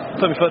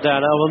my foot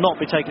down. I will not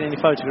be taking any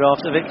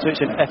photographs of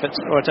Ipswich efforts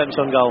or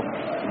attempts on goal.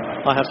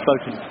 I have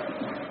spoken.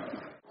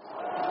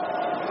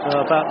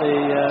 About the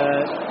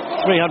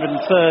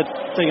 303rd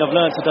thing I've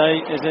learned today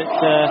is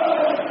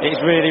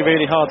it's really,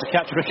 really hard to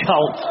capture a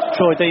goal.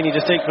 Troy Deeney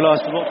just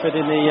equalised for Watford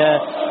in the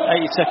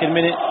 82nd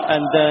minute,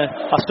 and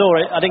I saw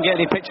it. I didn't get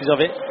any pictures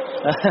of it.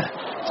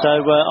 So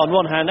on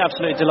one hand,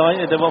 absolutely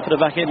delighted that Watford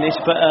are back in this,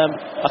 but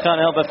I can't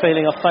help but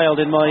feeling I've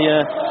failed in my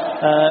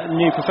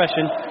new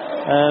profession.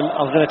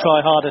 I'm going to try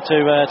harder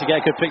to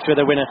get a good picture of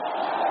the winner.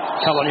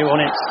 Come on, you want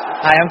it?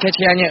 Hi, I'm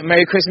Kechi Anya.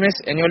 Merry Christmas,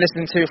 and you're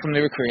listening to From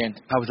the Recruiting.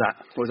 How was that?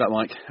 What was that,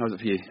 Mike? How was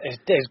it for you?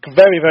 It's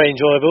very, very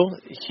enjoyable.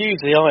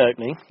 Hugely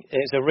eye-opening.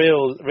 It's a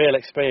real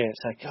experience.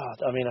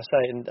 God, I mean, I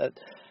say,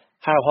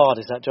 how hard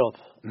is that job?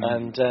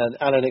 And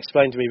Alan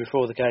explained to me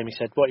before the game. He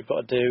said, what you've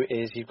got to do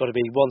is you've got to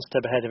be one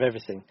step ahead of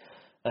everything.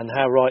 And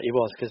how right he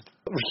was, because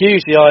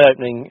hugely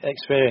eye-opening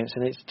experience,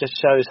 and it just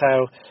shows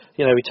how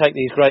we take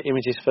these great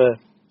images for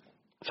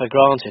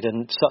granted,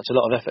 and such a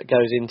lot of effort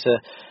goes into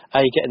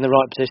getting the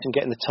right position,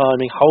 getting the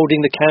timing,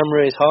 holding the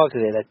camera is hard,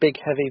 because they're big,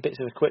 heavy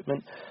bits of equipment,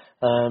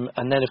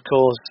 and then of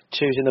course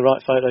choosing the right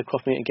photo,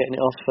 cropping it and getting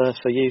it off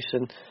for use,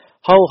 and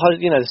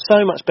there's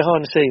so much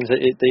behind the scenes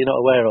that you're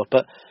not aware of,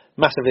 but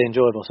massively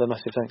enjoyable. So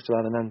massive thanks to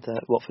Alan and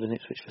Watford and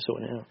Ipswich for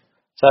sorting it out.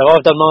 So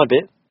I've done my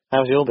bit.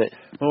 How's your bit?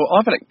 Well,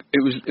 I think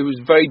it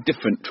was very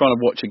different trying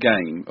to watch a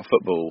game of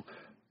football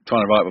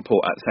trying to write a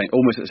report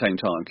almost at the same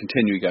time,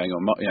 continually going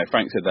on.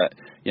 Frank said that,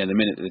 the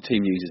minute that the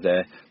team news is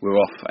there, we're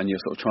off, and you're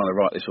sort of trying to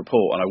write this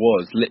report. And I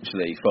was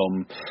literally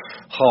from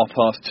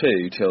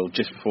 2:30 till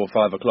just before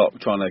 5 o'clock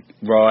trying to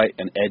write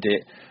and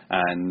edit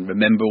and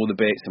remember all the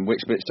bits and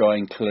which bits do I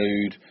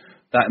include.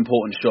 That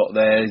important shot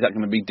there, is that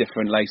going to be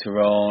different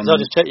later on? So I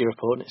just checked your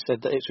report and it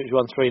said that Ipswich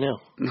won 3-0.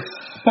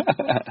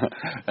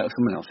 That was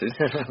someone else's.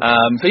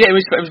 So yeah, it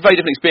was a very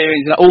different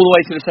experience, all the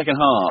way through the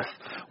second half,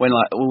 when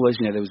always,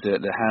 there was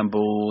the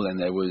handball, and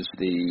there was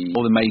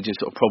all the major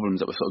sort of problems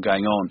that were sort of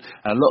going on.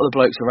 And a lot of the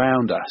blokes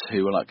around us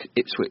who were like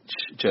Ipswich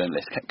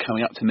journalists kept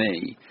coming up to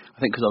me, I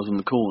think because I was on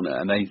the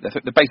corner, and they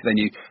basically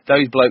knew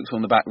those blokes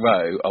on the back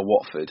row are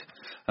Watford.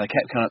 And they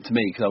kept coming up to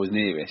me because I was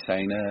nearest,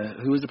 saying,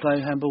 who was the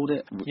player who handballed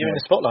it? You're in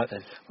the spotlight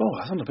then? Oh,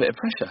 I was under a bit of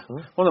pressure.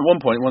 Well, at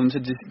one point, one of them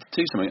said to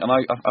do something, and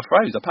I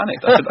froze, I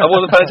panicked. I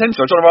wasn't paying attention,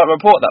 I was trying to write a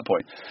report at that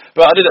point.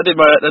 But I did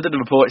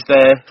the report, it's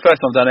there, first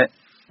time I've done it,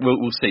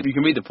 we'll see. You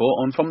can read the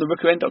report on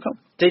fromtherookeryend.com.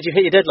 Did you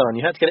hit your deadline?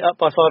 You had to get it up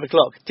by 5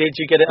 o'clock. Did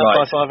you get it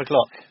up by 5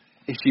 o'clock?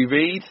 If you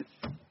read,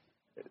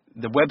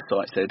 the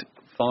website said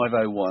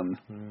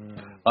 5:01.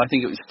 I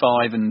think it was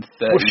 5:30.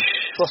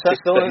 What's that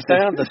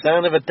sound? The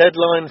sound of a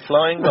deadline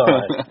flying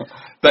by.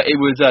 But it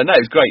was it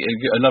was great.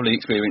 A lovely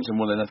experience, and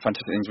one of the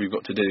fantastic things we've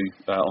got to do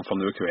from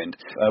the Rookery End.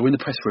 We're in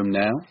the press room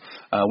now,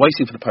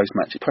 waiting for the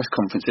post-match press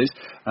conferences.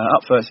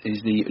 Up first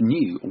is the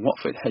new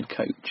Watford head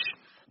coach,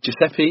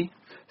 Giuseppe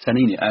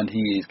Sanini, and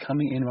he is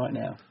coming in right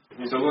now.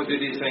 So what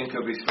did you think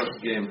of his first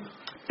game?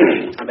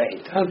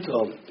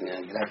 Intanto,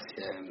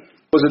 grazie.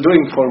 It was a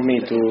dream for me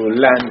to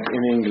land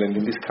in England,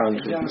 in this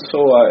country. So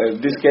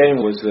this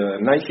game was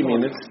 90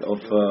 minutes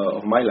of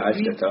my life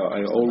that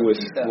I always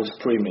was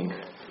dreaming.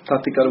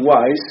 Tactical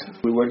wise,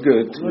 we were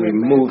good.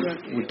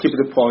 We keep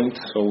the point,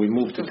 so we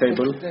moved the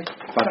table.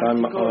 But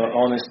I'm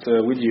honest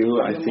with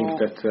you. I think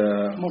that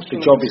the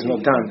job is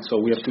not done, so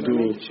we have to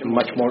do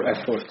much more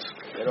effort.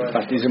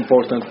 But it's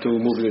important to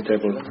move the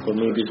table. For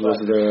me, this was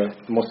the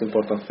most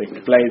important thing.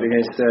 Played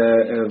against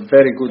a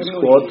very good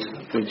squad,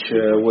 which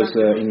was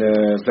in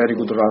a very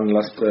good run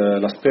last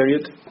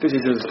period. This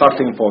is a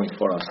starting point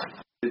for us.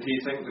 Did he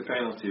think the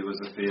penalty was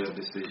a fair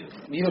decision?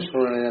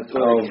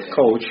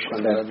 Coach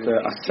that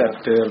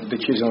accept the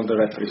decision of the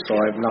referee, so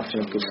I have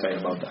nothing to say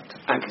about that.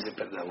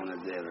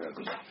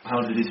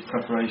 How did his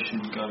preparation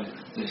go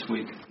this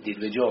week?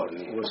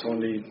 It was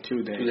only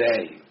 2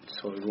 days.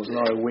 So it was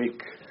not a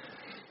week.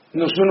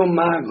 Non sono un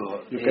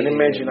mago. You can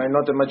imagine I'm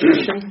not a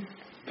magician.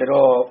 The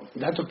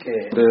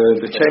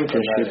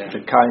championship,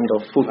 the kind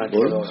of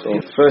football. So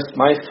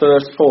my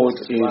first fault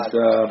is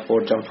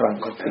for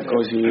Gianfranco,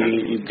 because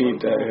he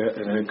did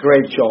a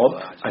great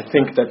job. I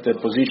think that the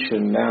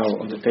position now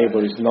on the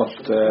table is not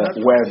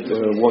where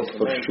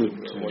Watford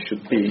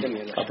should be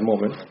at the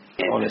moment.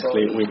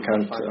 Honestly,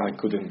 I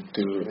couldn't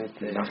do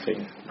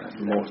nothing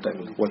more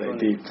than what I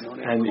did.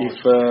 And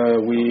if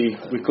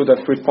we could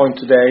have 3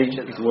 points today,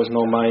 it was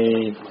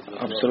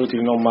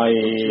absolutely not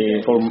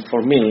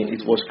for me,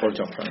 it was for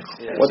Gianfranco.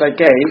 What I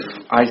gave,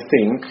 I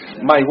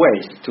think, my way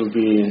to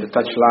be in the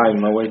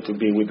touchline, my way to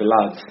be with the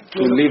lads,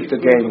 to live the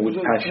game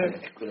with passion.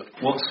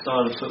 What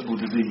style of football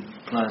did he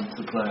plan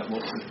to play at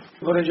Watford?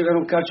 Vorrei giocare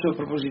un calcio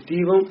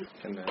propositivo.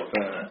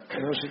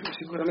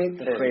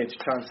 Sicuramente create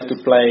chances to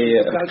play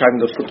a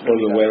kind of football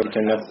where we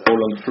can have ball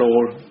on the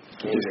floor.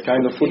 This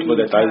kind of football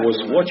that I was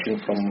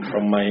watching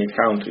from my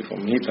country,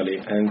 from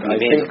Italy, and I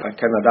think I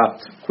can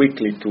adapt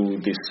quickly to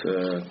this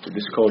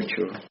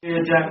culture. You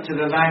adapt to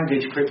the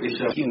language quickly,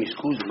 sir.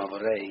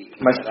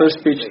 My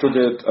first speech to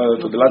the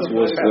lads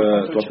was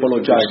to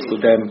apologize to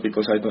them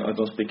because I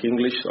don't speak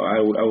English. So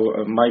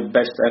my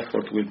best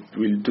effort will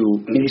do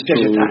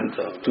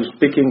to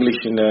speak English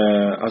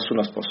as soon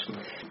as possible.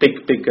 Big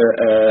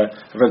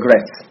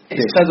regret. È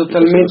stato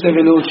talmente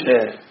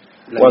veloce.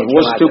 Well, it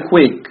was too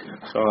quick,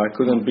 so I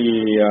couldn't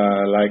be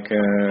like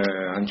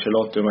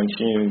Ancelotti or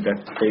Mancini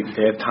that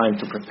they had time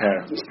to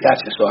prepare.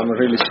 So I'm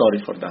really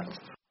sorry for that.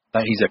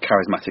 He's a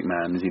charismatic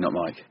man, is he not,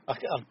 Mike? I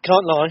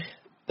can't lie.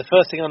 The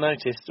first thing I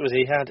noticed was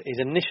he had his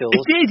initials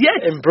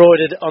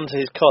embroidered onto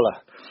his collar.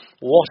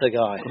 What a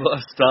guy. What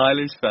a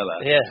stylish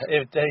fella. Yeah,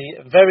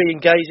 very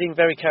engaging,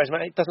 very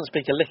charismatic. Doesn't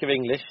speak a lick of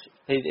English.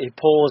 He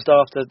paused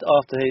after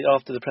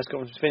the press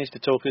conference was finished to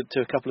talk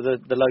to a couple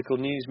of the local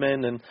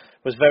newsmen, and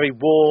was very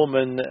warm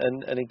and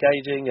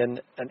engaging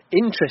and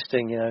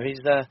interesting. You know,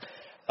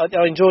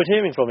 I enjoyed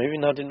hearing from him,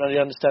 even though I didn't really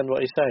understand what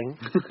he's saying.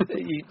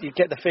 you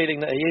get the feeling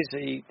that he's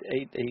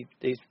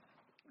he's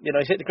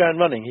hit the ground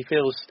running. He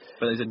feels.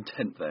 But there's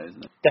intent there,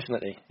 isn't it?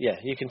 Definitely, yeah.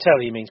 You can tell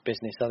he means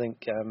business. I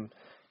think.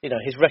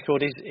 His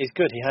record is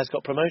good. He has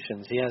got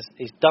promotions.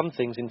 He's done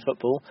things in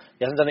football.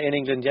 He hasn't done it in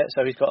England yet,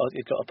 so he's got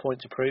a point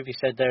to prove. He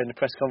said there in the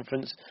press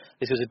conference,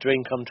 this was a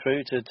dream come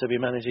true to be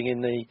managing in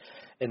the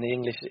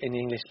English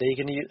league,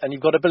 and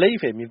you've got to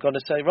believe him. You've got to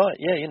say, right,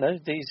 yeah,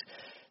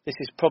 this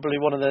is probably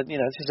one of the,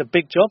 this is a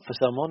big job for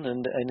someone,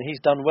 and he's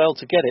done well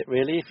to get it.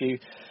 Really, if you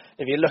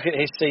look at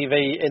his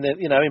CV in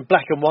in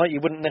black and white, you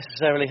wouldn't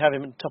necessarily have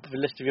him at the top of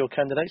the list of your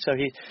candidates. So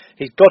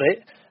he's got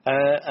it,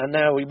 and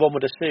now one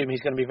would assume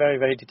he's going to be very,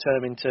 very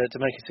determined to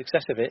make a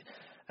success of it.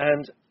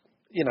 And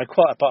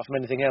quite apart from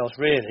anything else,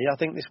 really, I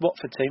think this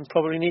Watford team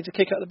probably needs a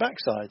kick up the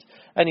backside.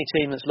 Any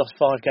team that's lost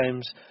 5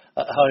 games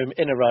at home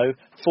in a row,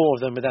 4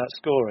 of them without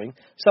scoring,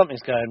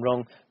 something's going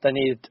wrong. They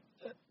need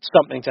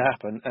something to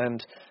happen,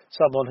 and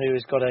someone who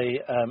has got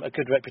a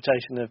good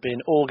reputation of being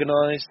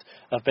organised,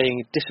 of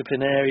being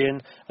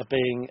disciplinarian, of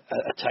being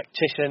a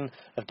tactician,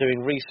 of doing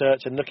research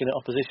and looking at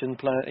opposition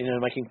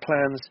making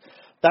plans.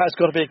 That has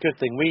got to be a good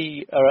thing.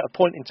 We are at a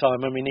point in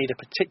time when we need a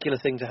particular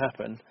thing to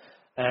happen,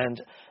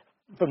 and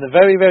from the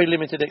very, very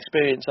limited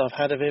experience I've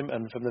had of him,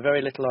 and from the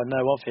very little I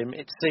know of him,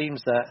 it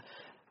seems that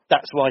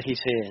that's why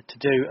he's here, to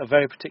do a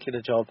very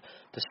particular job,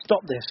 to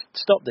stop this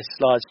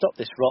slide, stop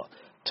this rot,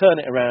 turn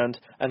it around,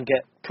 and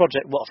get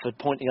Project Watford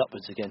pointing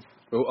upwards again.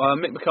 Well,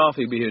 Mick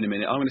McCarthy will be here in a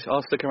minute.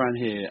 I'll stick around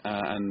here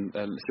and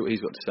see what he's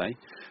got to say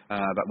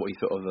about what he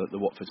thought of the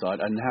Watford side.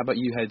 And how about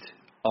you head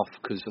off,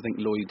 because I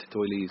think Lloyd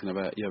Doyley is going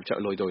to have a chat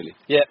with Lloyd Doyley.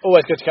 Yeah,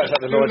 always good to catch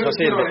up with Lloyd. I'll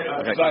see you in a bit.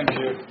 Okay. Thank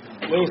you.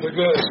 Luther,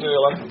 great to see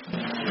you, lad.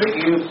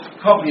 You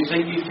probably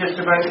think you just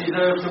about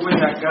deserved to win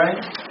that game.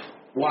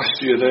 Last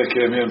year they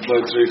came here and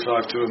played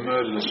 3-5-2 and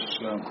murdered us,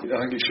 so I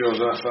think it shows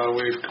how far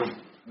we've come.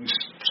 We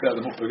set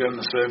them up again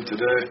the same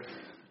today.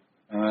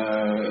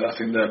 I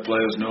think their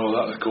players know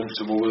that, they're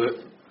comfortable with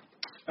it.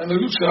 And they're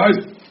a good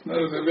side.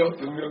 They've got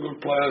good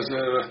players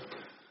there.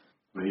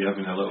 Were you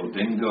having a little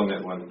ding-dong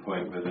at one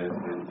point with it?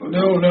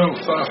 No,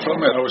 far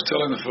from it. I was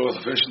telling the fourth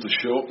official to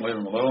shut up, leave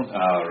him alone.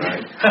 Oh, right.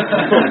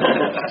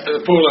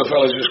 The poor little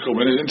fella's just come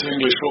in. He's into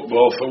English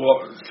football for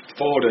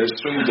 4 days,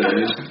 3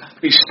 days.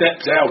 He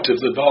stepped out of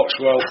the box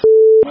while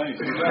mate.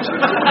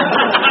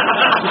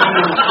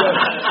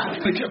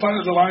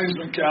 Apparently the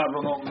linesman can't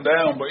run up and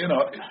down, but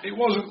it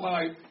wasn't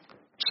like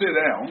sit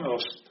down or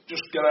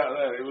just get out of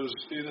there. It was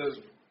either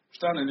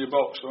stand in your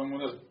box or I'm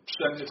going to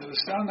send you to the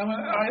stand. I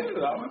heard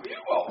that. I went,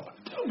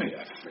 do me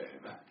a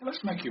favour.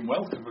 Let's make him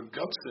welcome, for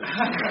God's sake.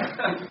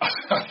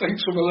 I think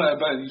some of their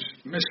bench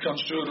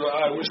misconstrued what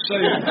I was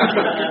saying.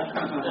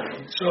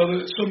 So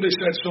somebody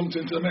said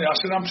something to me. I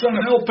said, I'm trying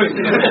to help him.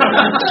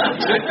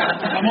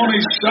 I'm on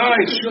his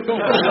side. Shut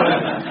up.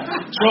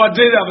 So I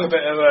did have a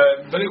bit of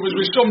a... But it was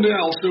with somebody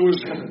else who was...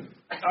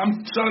 I'm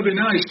trying to be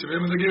nice to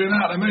him and they're giving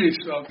out to me.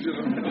 So,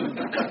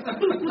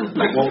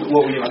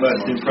 What were your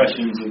first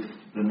impressions of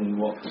the new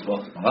Watford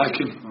boss? I like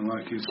him. I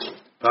like his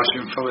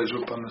passion for it. He's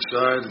up on the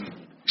side. And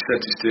he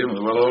set his team.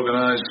 They're well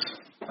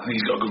organised. I think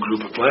he's got a good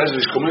group of players.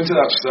 He's come into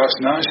that. So that's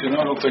nice.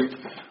 I don't think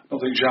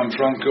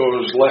Gianfranco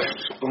has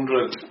left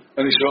under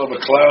any sort of a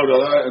cloud or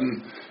that.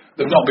 And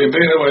they've not been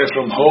beaten away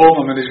from home.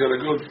 I mean, he's got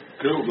a good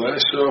group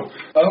there. So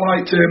I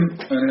liked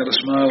him. And he had a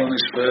smile on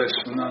his face.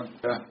 And that,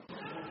 yeah.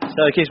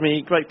 So it gives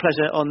me great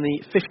pleasure on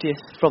the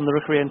 50th from the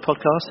Rookery End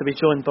podcast to be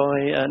joined by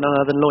none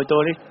other than Lloyd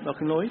Doyley.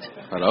 Welcome, Lloyd.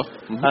 Hello.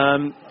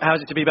 Mm-hmm.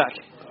 How's it to be back?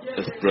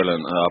 It's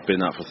brilliant. I've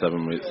been out for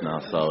 7 weeks now,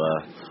 so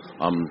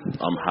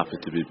I'm happy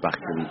to be back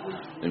and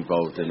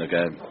involved in the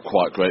game.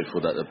 Quite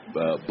grateful that the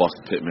boss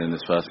picked me in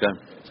this first game.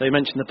 So you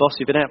mentioned the boss.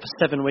 You've been out for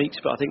 7 weeks,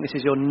 but I think this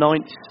is your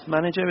 9th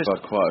manager.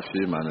 I've had quite a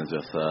few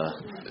managers.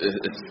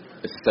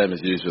 It's the same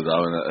as usual,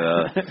 though. And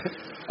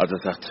I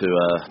just have to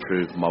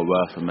prove my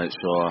worth and make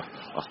sure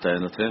I stay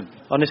in the team.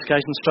 On this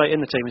occasion, straight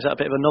in the team. Is that a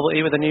bit of a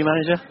novelty with a new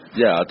manager?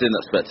 Yeah, I didn't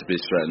expect to be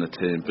straight in the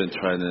team. Been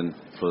training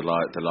for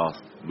the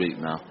last week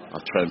now.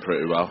 I've trained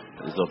pretty well.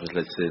 He's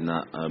obviously seen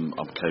that I'm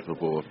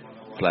capable of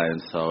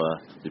playing, so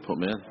he put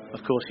me in.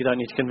 Of course, you don't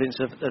need to convince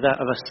that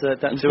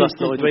to us,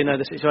 Lloyd. We know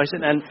the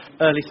situation. And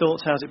early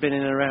thoughts? How's it been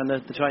in and around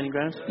the training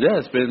ground?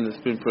 Yeah, it's been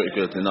pretty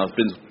good. And it's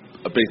been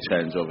a big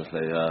change,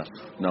 obviously.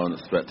 No one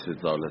expected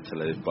Zola to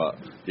leave, but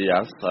he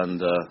has,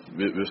 and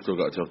we've still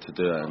got a job to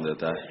do at the end of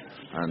the day.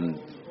 And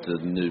the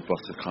new boss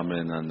has come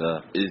in and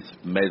he's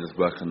made us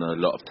work on a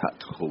lot of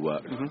tactical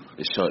work. Mm-hmm.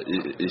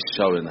 It's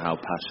showing how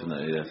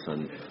passionate he is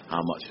and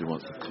how much he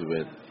wants us to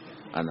win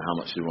and how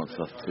much he wants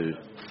us to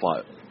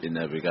fight in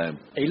every game.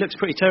 He looks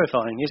pretty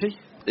terrifying, is he?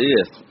 He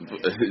is.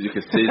 You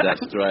can see that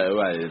straight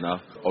away,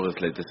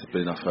 Obviously, this has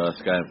been our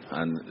first game,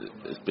 and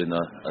it's been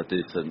a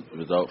decent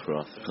result for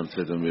us,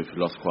 considering we've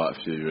lost quite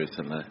a few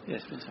recently.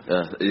 Yes.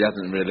 He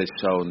hasn't really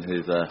shown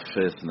his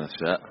fierceness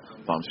yet,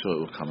 but I'm sure it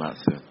will come out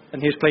soon.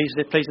 And he was pleased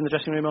in the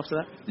dressing room after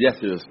that? Yes,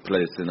 he was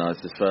pleased.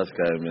 It's his first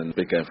game, and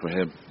big game for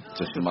him,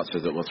 just as much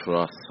as it was for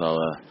us. So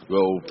we're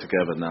all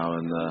together now,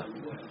 and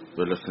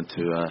we're looking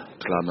to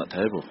climb that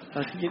table.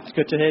 It's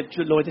good to hear,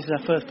 Lloyd. This is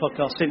our first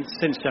podcast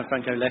since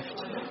Gianfranco left,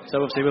 so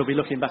obviously we'll be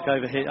looking back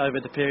over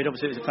the period.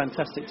 Obviously, it was a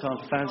fantastic time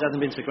for fans. It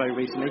hasn't been so great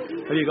recently.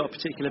 Have you got a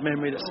particular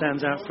memory that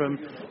stands out from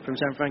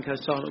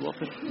Gianfranco's time at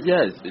Watford?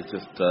 Yeah, it's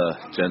just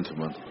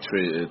gentleman.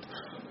 Treated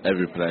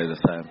every player the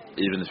same.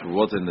 Even if he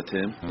was in the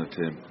team,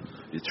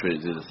 he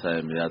treated you the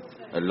same. He had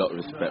a lot of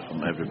respect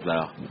from every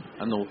player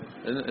and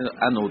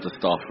all the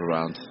staff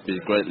around. He's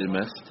greatly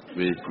missed.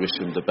 We wish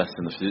him the best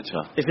in the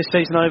future. Is this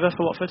season over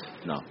for Watford?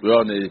 No, we're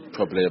only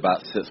probably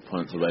about 6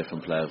 points away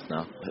from playoffs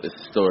now. It's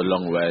still a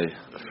long way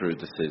through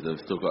the season.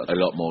 We've still got a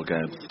lot more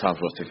games. Time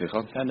for us to kick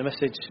on. And the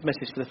message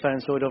for the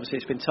fans, Lloyd. Obviously,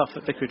 it's been tough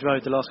at Vicarage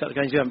Road the last couple of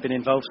games. You haven't been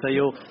involved, so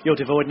you're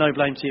devoid. No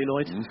blame to you,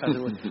 Lloyd.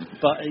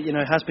 But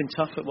it has been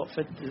tough at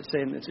Watford.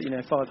 Seeing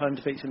 5 home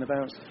defeats in the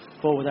bounce,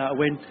 4 without a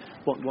win.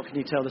 What can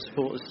you tell the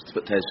supporters?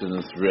 Expectation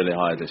is really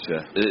high this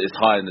year. It's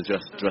high in the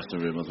dressing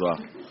room as well.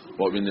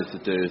 What we need to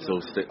do is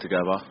all stick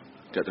together,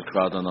 get the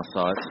crowd on our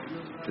side,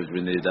 because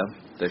we need them.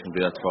 They can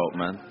be our 12th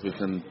man. We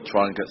can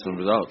try and get some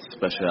results,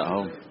 especially at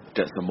home.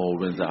 Get some more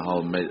wins at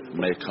home,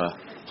 make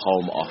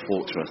home our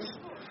fortress,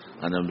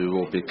 and then we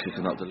will be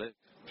kicking up the league.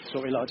 That's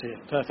what we like to hear.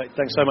 Perfect.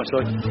 Thanks so much,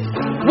 Lloyd.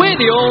 We're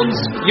the Orns,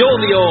 you're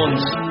the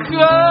Orns.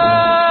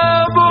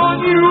 Come on,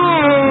 you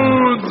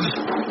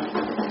Orns!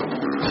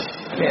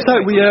 So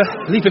we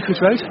leave Vicarage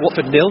Road,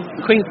 Watford 0,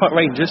 Queen's Park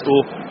Rangers,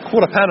 or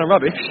quarter pound of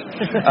rubbish,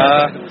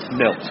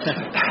 0.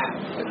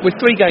 With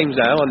 3 games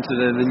now under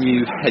the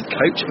new head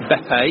coach,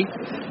 Beppe.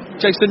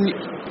 Jason,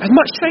 has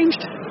much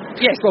changed?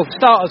 Yes, well, for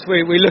starters,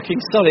 we're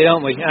looking solid,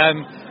 aren't we?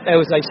 There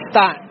was a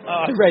stat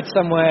I read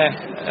somewhere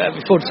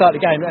before the start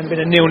of the game, there hadn't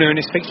been a 0-0 in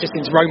this fixture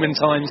since Roman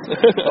times,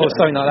 or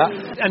something like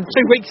that. And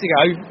 2 weeks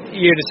ago,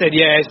 you'd have said,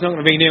 yeah, it's not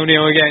going to be 0-0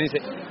 again, is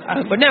it?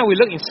 But now we're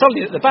looking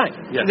solid at the back.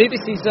 Yeah. This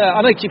is, I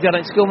know QPR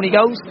don't score many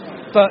goals,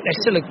 but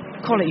they're still a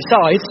quality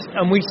side,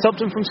 and we've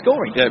stopped them from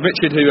scoring. Yeah,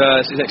 Richard, who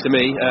sits next to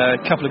me, a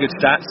couple of good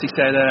stats. He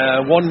said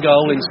 1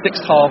 goal in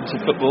 6 halves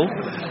of football,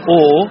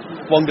 or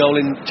 1 goal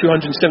in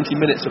 270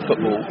 minutes of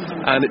football.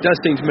 And it does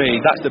seem to me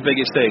that's the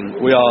biggest thing.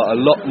 We are a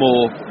lot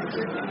more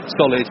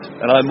solid,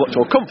 and I'm much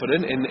more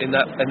confident in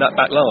that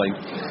back line.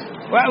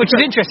 Well, which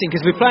is interesting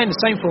because we're playing the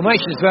same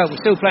formation as well.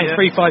 We're still playing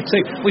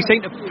 3-5-2. We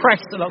seem to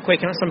press a lot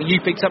quicker. That's something you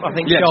picked up, I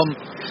think, yes, John,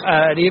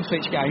 the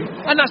Ipswich game.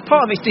 And that's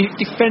part of it,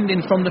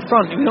 defending from the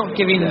front. We're not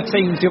giving the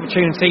teams the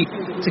opportunity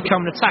to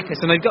come and attack us.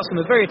 And they've got some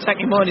very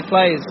attacking-minded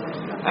players,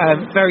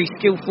 very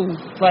skillful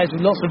players with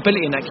lots of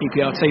ability in that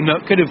QPR team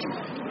that could have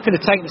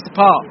taken us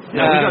apart.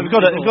 We've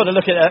got to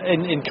look at it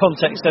in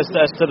context as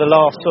to the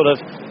last sort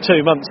of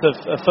 2 months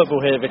of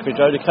football here at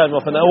Vicarage Road. It came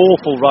off an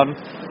awful run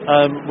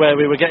where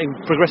we were getting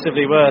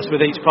progressively worse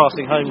with each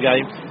passing home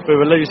game. We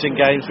were losing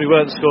games, we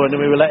weren't scoring,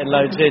 and we were letting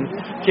loads in.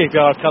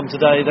 QPR have come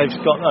today, they've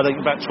got, I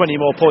think, about 20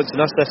 more points than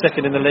us. They're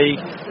second in the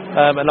league,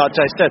 and like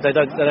Jay said, they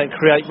don't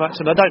create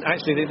much, and I don't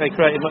actually think they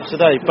created much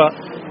today. But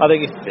I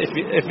think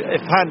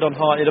if hand on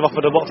heart, you'd have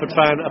offered a Watford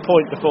fan a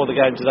point before the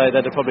game today,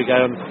 they'd have probably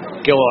go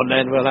on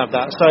then, we'll have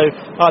that. So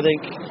I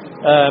think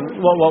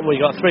what we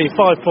got 5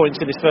 points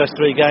in his first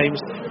 3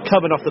 games,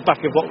 coming off the back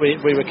of what we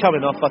were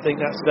coming off. I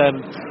think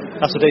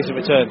that's a decent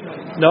return.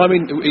 No, I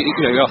mean, we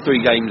are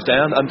 3 games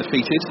down,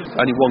 undefeated,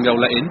 only 1 goal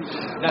let in.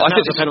 I think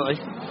it's a penalty.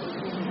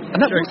 And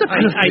that was a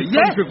penalty.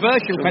 A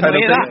controversial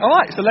penalty. All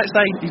right, so let's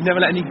say he's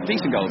never let any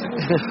decent goals in.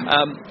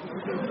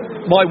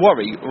 My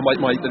worry, or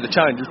the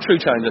challenge, the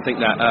true challenge I think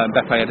that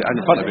Beppe had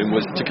in front of him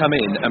was to come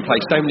in and play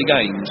so many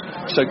games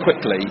so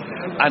quickly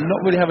and not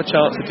really have a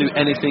chance to do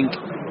anything.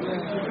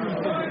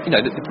 They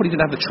probably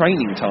didn't have the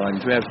training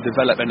time to be able to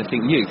develop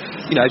anything new.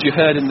 As you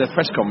heard in the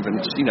press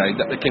conference,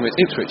 that came with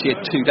Ipswich, he had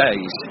 2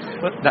 days.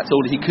 That's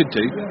all he could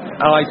do.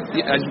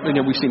 As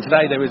we've seen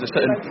today, there is a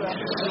certain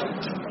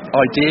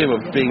idea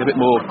of being a bit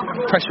more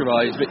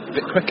pressurised, a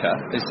bit quicker.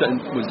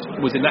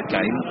 Was in that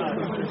game.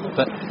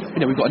 But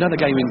we've got another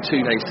game in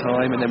 2 days'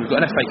 time, and then we've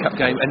got an FA Cup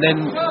game, and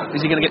then is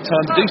he going to get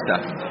time to do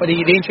stuff? But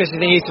the interesting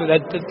thing is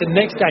that the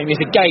next game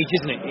is a gauge,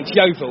 isn't it? It's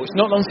Yeovil. It's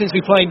not long since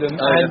we played them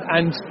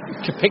and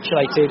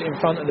capitulated in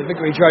front of the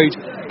Vicarage Road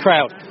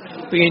crowd.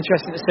 It'll be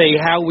interesting to see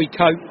how we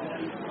cope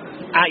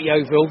at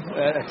Yeovil,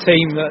 a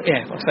team that,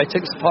 like I say,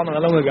 took us apart not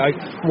long ago.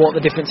 What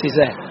the difference is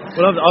there?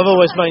 Well, I've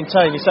always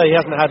maintained. You say he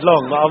hasn't had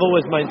long, but I've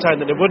always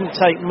maintained that it wouldn't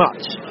take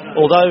much.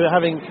 Although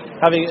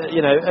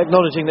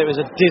acknowledging that it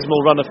was a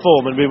dismal run of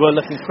form and we were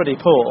looking pretty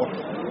poor,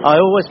 I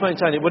always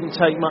maintain it wouldn't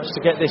take much to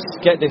get this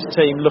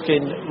team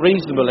looking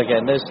reasonable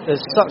again. There's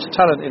such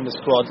talent in the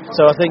squad,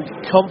 so I think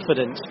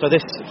confidence for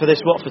this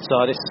Watford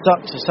side is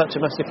such a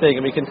massive thing.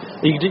 And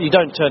you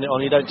don't turn it on,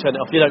 you don't turn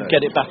it off, you don't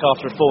get it back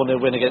after a 4-0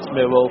 win against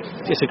Millwall.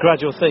 It's a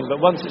gradual thing, but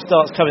once it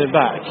starts coming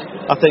back,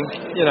 I think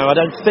I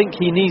don't think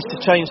he needs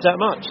to change that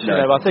much.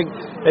 No. I think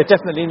it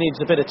definitely needs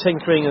a bit of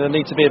tinkering, and there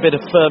needs to be a bit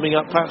of firming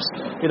up. Perhaps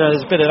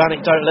there's a bit of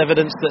anecdotal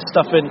evidence that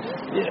stuff in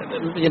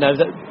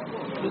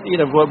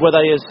were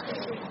they as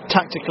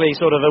tactically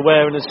sort of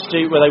aware and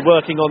astute? Were they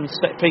working on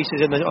set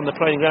pieces on the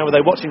training ground? Were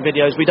they watching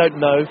videos? We don't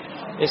know.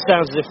 It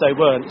sounds as if they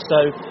weren't.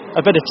 So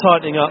a bit of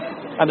tightening up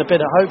and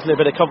hopefully a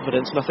bit of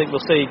confidence, and I think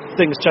we'll see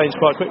things change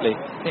quite quickly.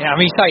 Yeah, I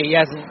mean, you say he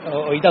hasn't,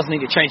 or he doesn't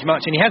need to change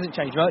much, and he hasn't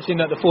changed much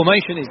in that the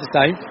formation is the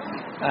same,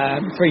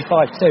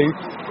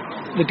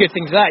 3-5-2. the good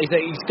thing to that is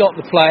that he's got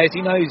the players,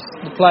 he knows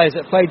the players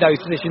that played those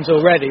positions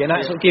already, and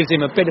that's what gives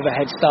him a bit of a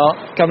head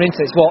start coming into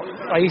this. What,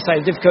 like you say,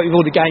 the difficulty with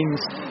all the games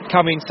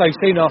coming so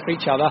soon after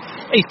each other.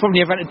 He's probably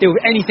never had to deal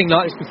with anything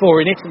like this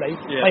before in Italy.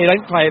 They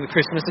don't play over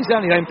Christmas, they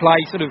certainly don't play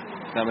sort of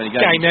that many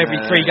games. Game every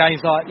 3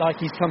 games like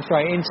he's come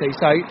straight into.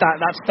 So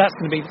that's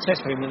going to be the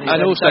test for him.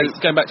 And also,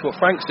 going back to what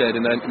Frank said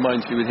in my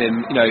interview with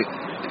him,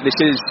 this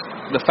is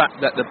the fact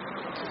that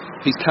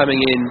he's coming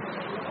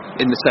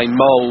in the same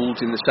mould,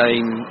 in the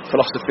same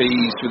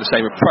philosophies, with the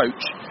same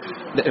approach.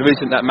 There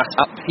isn't that mass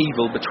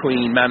upheaval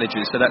between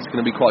managers, so that's going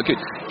to be quite good.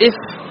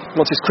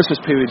 Once this Christmas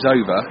period's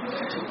over,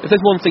 if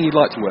there's one thing you'd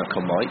like to work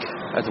on, Mike,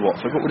 as a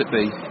Watford, what would it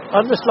be?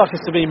 I'd just like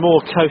us to be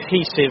more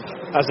cohesive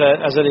as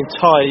an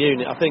entire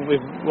unit. I think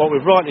what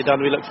we've rightly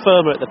done, we look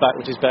firmer at the back,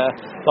 which is better,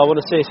 but I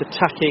want to see us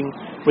attacking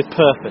with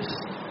purpose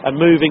and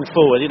moving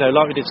forward,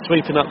 like we did,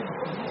 sweeping up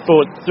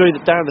forward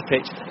down the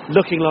pitch,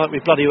 looking like we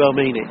bloody well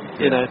mean it,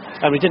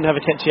 and we didn't have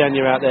a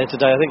Ketchianya out there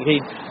today. I think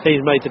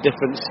he's made the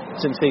difference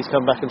since he's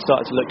come back and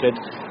started to look good,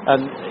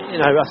 and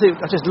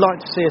I just like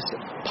to see us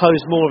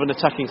pose more of an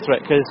attacking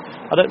threat, because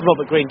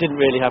Robert Green didn't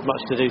really have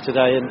much to do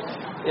today, and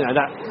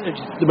that,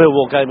 the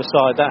Millwall game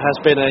aside, that has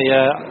been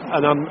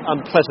an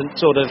unpleasant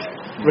sort of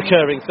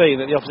recurring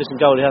theme that the opposition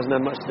goalie hasn't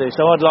had much to do.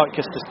 So I'd like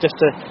us just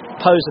to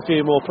pose a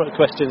few more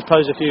questions,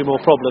 pose a few more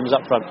problems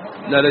up front.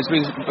 Now there's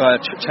been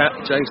chat,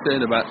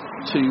 Jason, about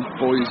 2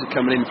 boys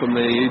coming in from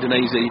the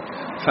Udinese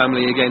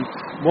family again.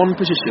 One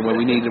position where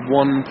we needed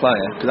one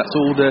player, because that's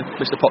all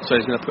Mr. Pozzo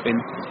is going to put in.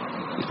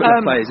 He's putting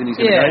the players in, he's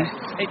going to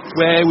go.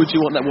 Where would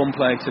you want that one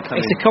player to come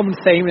in? It's a common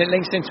theme, and it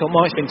links into what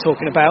Mike's been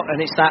talking about, and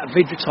it's that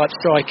Vidra type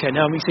striker.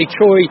 Now we see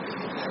Troy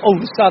all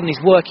of a sudden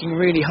is working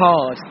really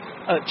hard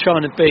at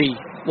trying to be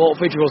what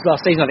Vidra was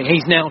last season. I think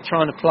he's now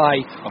trying to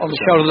play on the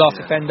shoulder of the last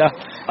defender.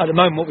 At the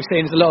moment, what we're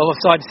seeing is a lot of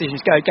offside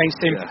decisions go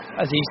against him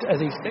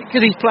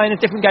because he's playing a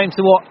different game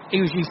to what he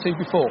was used to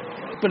before.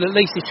 But at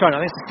least he's trying. I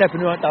think it's a step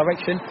in the right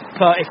direction.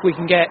 But if we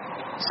can get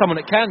someone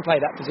that can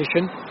play that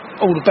position,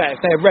 all the better.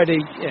 If they're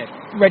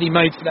ready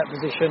made for that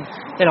position,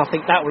 then I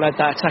think that will add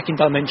that attacking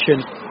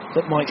dimension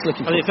that Mike's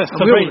looking for.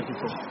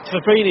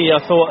 Fabrini, I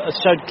thought,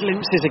 showed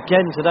glimpses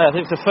again today. I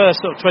think for the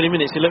first sort of 20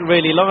 minutes he looked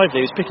really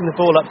lively. He was picking the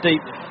ball up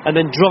deep and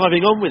then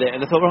driving on with it,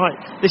 and I thought, right,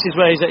 this is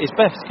where he's at his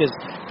best, because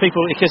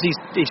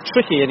he's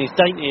tricky and he's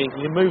dainty and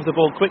he can move the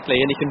ball quickly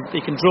and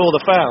he can draw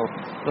the foul.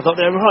 And I thought,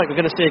 they're right, we're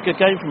going to see a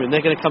good game from him.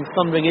 They're going to come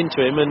thundering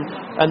into him and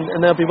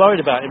they'll be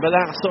worried about him. But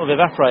that sort of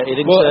evaporated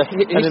into,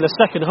 and in the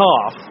second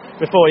half,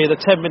 before the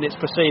 10 minutes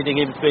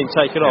preceding him being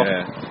taken off,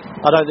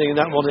 I don't think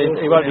that one,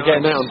 he won't be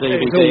getting that on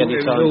DVD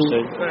anytime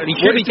soon. He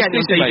should be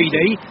getting it on DVD,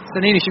 so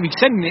then he should be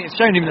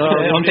showing him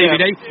on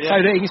DVD so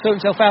that he can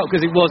sort himself out,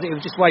 because it was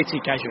just way too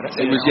casual.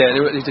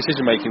 His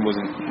decision making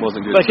wasn't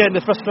good. But again,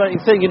 the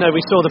frustrating thing,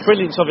 we saw the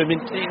brilliance of him in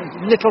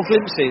little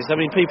glimpses. I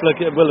mean, people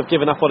will have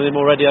given up on him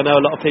already. I know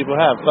a lot of people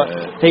have, but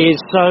he's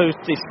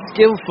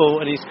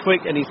skillful and he's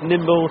quick and he's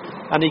nimble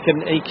and he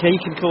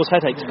can cause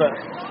headaches. But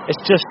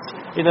it's just,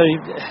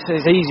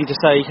 it's easy to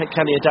say,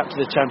 can he adapt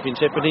to the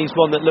Championship? And he's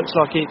one that looks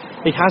like he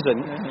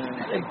hasn't.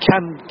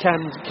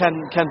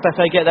 Can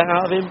Beppe get that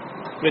out of him?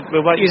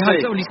 We're waiting to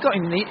see. He's got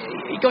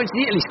into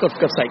the Italy squad,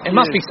 for God's sake. There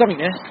must be something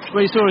there.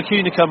 Well, you saw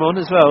Acuna come on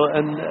as well,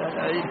 and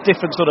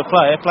different sort of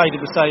player, played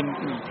in the same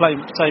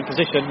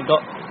position,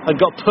 and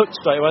got put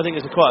straight away. I think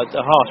it's quite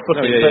a harsh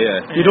booking,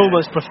 but you'd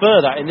almost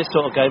prefer that in this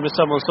sort of game, as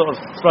someone sort of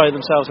throwing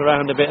themselves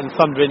around a bit and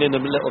thundering in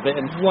them a little bit.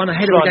 And one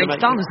ahead of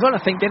against Dunn as well, I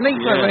think, didn't he?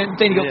 When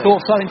Deeney got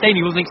caught offside, and Deeney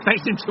wasn't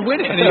expecting to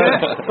win it.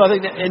 But I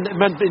think that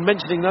in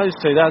mentioning those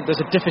two, there's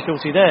a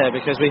difficulty there,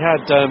 because we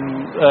had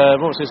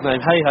what was his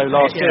name, Hayho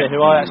last year, who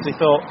I actually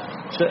thought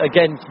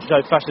again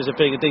showed flashes of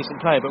being a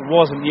decent player, but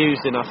wasn't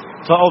used enough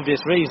for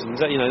obvious reasons.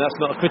 That's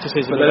not a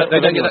criticism. But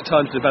they don't get that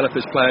time to develop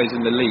as players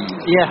in the league.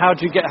 Yeah, how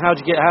do you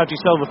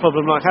solve a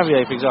problem like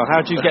Javier, for example?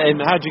 How do you get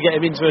him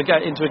into a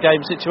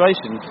game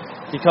situation?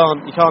 You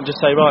can't just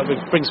say, right, we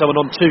bring someone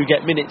on to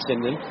get minutes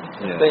in them.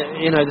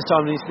 But, the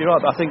time needs to be right.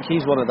 But I think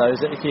he's one of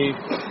those that if he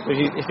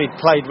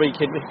played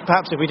week in,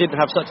 perhaps if we didn't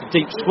have such a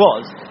deep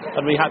squad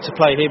and we had to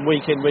play him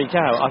week in, week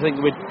out, I think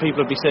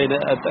people would be seeing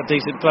a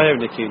decent player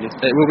in Acuna.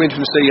 It will be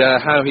interesting to see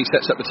how he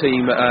sets up the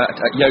team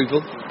at Yeovil,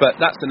 but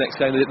that's the next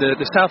game.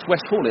 The South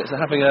West Hornets are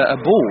having a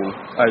ball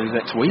over the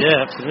next week.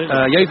 Yeah, absolutely.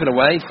 Yeovil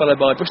away, followed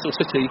by Bristol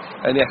City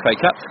in the FA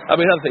Cup. I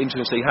mean, another thing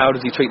interesting to see, how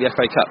does he treat the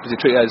FA Cup? Does he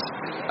treat it as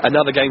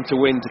another game to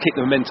win, to keep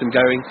the momentum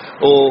going,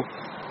 or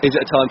is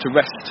it a time to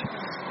rest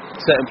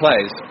certain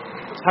players?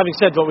 Having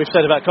said what we've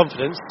said about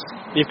confidence,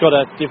 you've got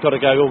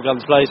to go all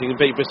guns blazing and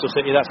beat Bristol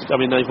City.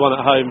 They've won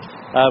at home.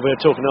 We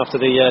were talking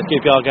after the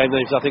QPR game.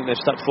 I think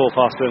they've stuck 4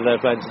 past whoever they're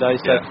playing today.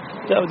 So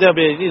there'll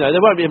be, there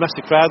won't be a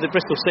massive crowd. The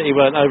Bristol City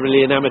weren't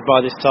overly enamoured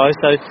by this tie,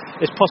 so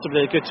it's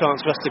possibly a good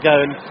chance for us to go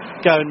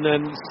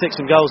and stick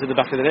some goals in the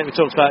back of the net. We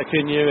talked about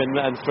Acuna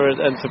and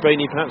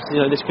Fabrini. Perhaps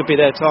this could be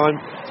their time.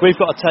 We've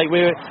got to take.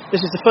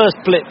 This is the first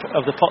blip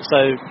of the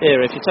Pozzo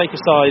era. If you take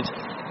aside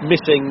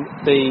missing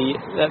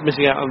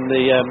out on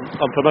the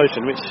on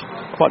promotion, which is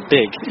quite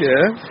big.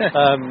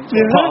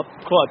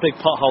 Quite a big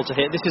pothole to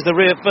hit. This is the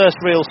first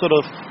real sort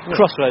of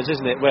crossroads,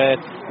 isn't it? Where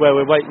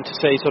we're waiting to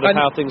see sort of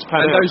how things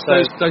pan out.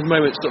 Those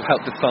moments sort of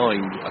help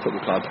define a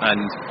football club,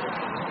 and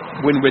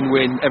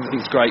win,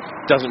 everything's great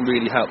doesn't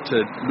really help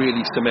to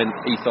really cement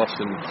ethos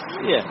and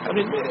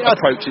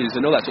approaches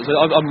and all that sort of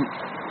stuff.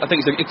 I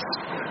think it's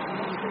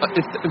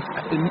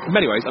in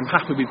many ways I'm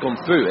happy we've gone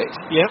through it.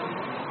 Yeah.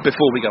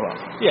 Before we go up.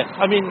 Yeah,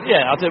 I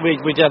think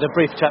we had a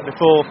brief chat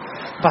before.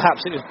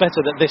 Perhaps it was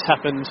better that this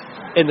happened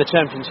in the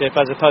Championship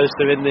as opposed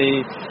to in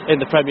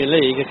the Premier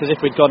League, because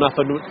if we'd gone up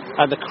and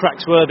the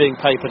cracks were being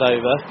papered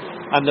over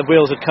and the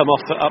wheels had come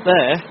off up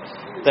there,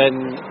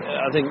 then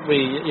I think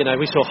we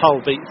saw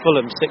Hull beat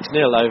Fulham 6-0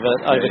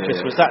 over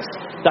Christmas.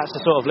 That's the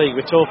sort of league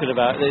we're talking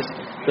about.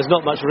 There's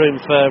not much room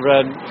for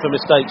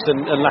mistakes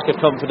and lack of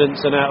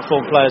confidence and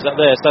out-of-form players up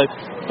there. So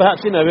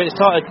perhaps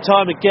it's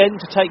time again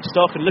to take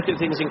stock and look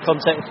at things in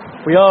context.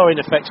 We are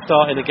in effect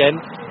starting again.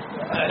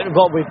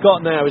 What we've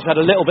got now is we've had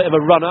a little bit of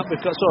a run-up.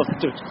 We've got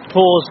sort of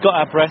paused, got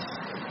our breath,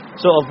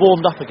 sort of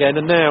warmed up again,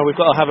 and now we've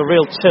got to have a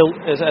real tilt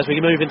as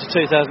we move into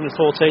 2014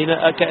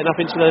 at getting up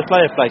into those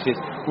player places.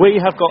 We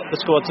have got the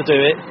squad to do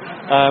it.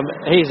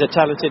 He's a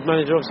talented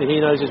manager, obviously he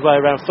knows his way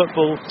around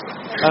football.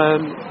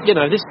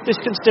 This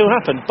can still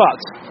happen, but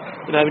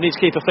we need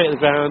to keep our feet on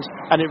the ground,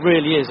 and it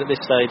really is at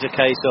this stage a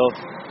case of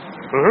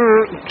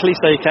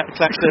cliche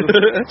Claxton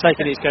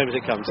taking each game as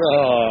it comes.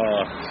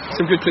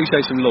 Some good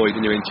cliches from Lloyd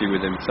in your interview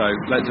with him, so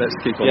let's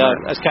keep on. Yeah,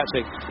 that's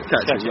catching.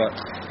 Right.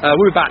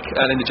 We'll be back at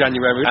the end of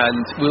January,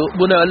 and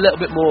we'll know a little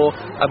bit more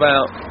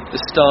about the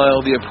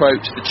style, the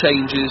approach, the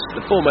changes,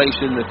 the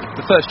formation,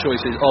 the first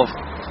choices of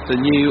the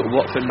new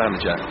Watford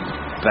manager,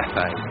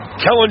 Beppe.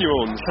 Come on, you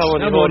Horns.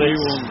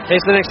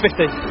 Here's the next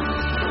 50.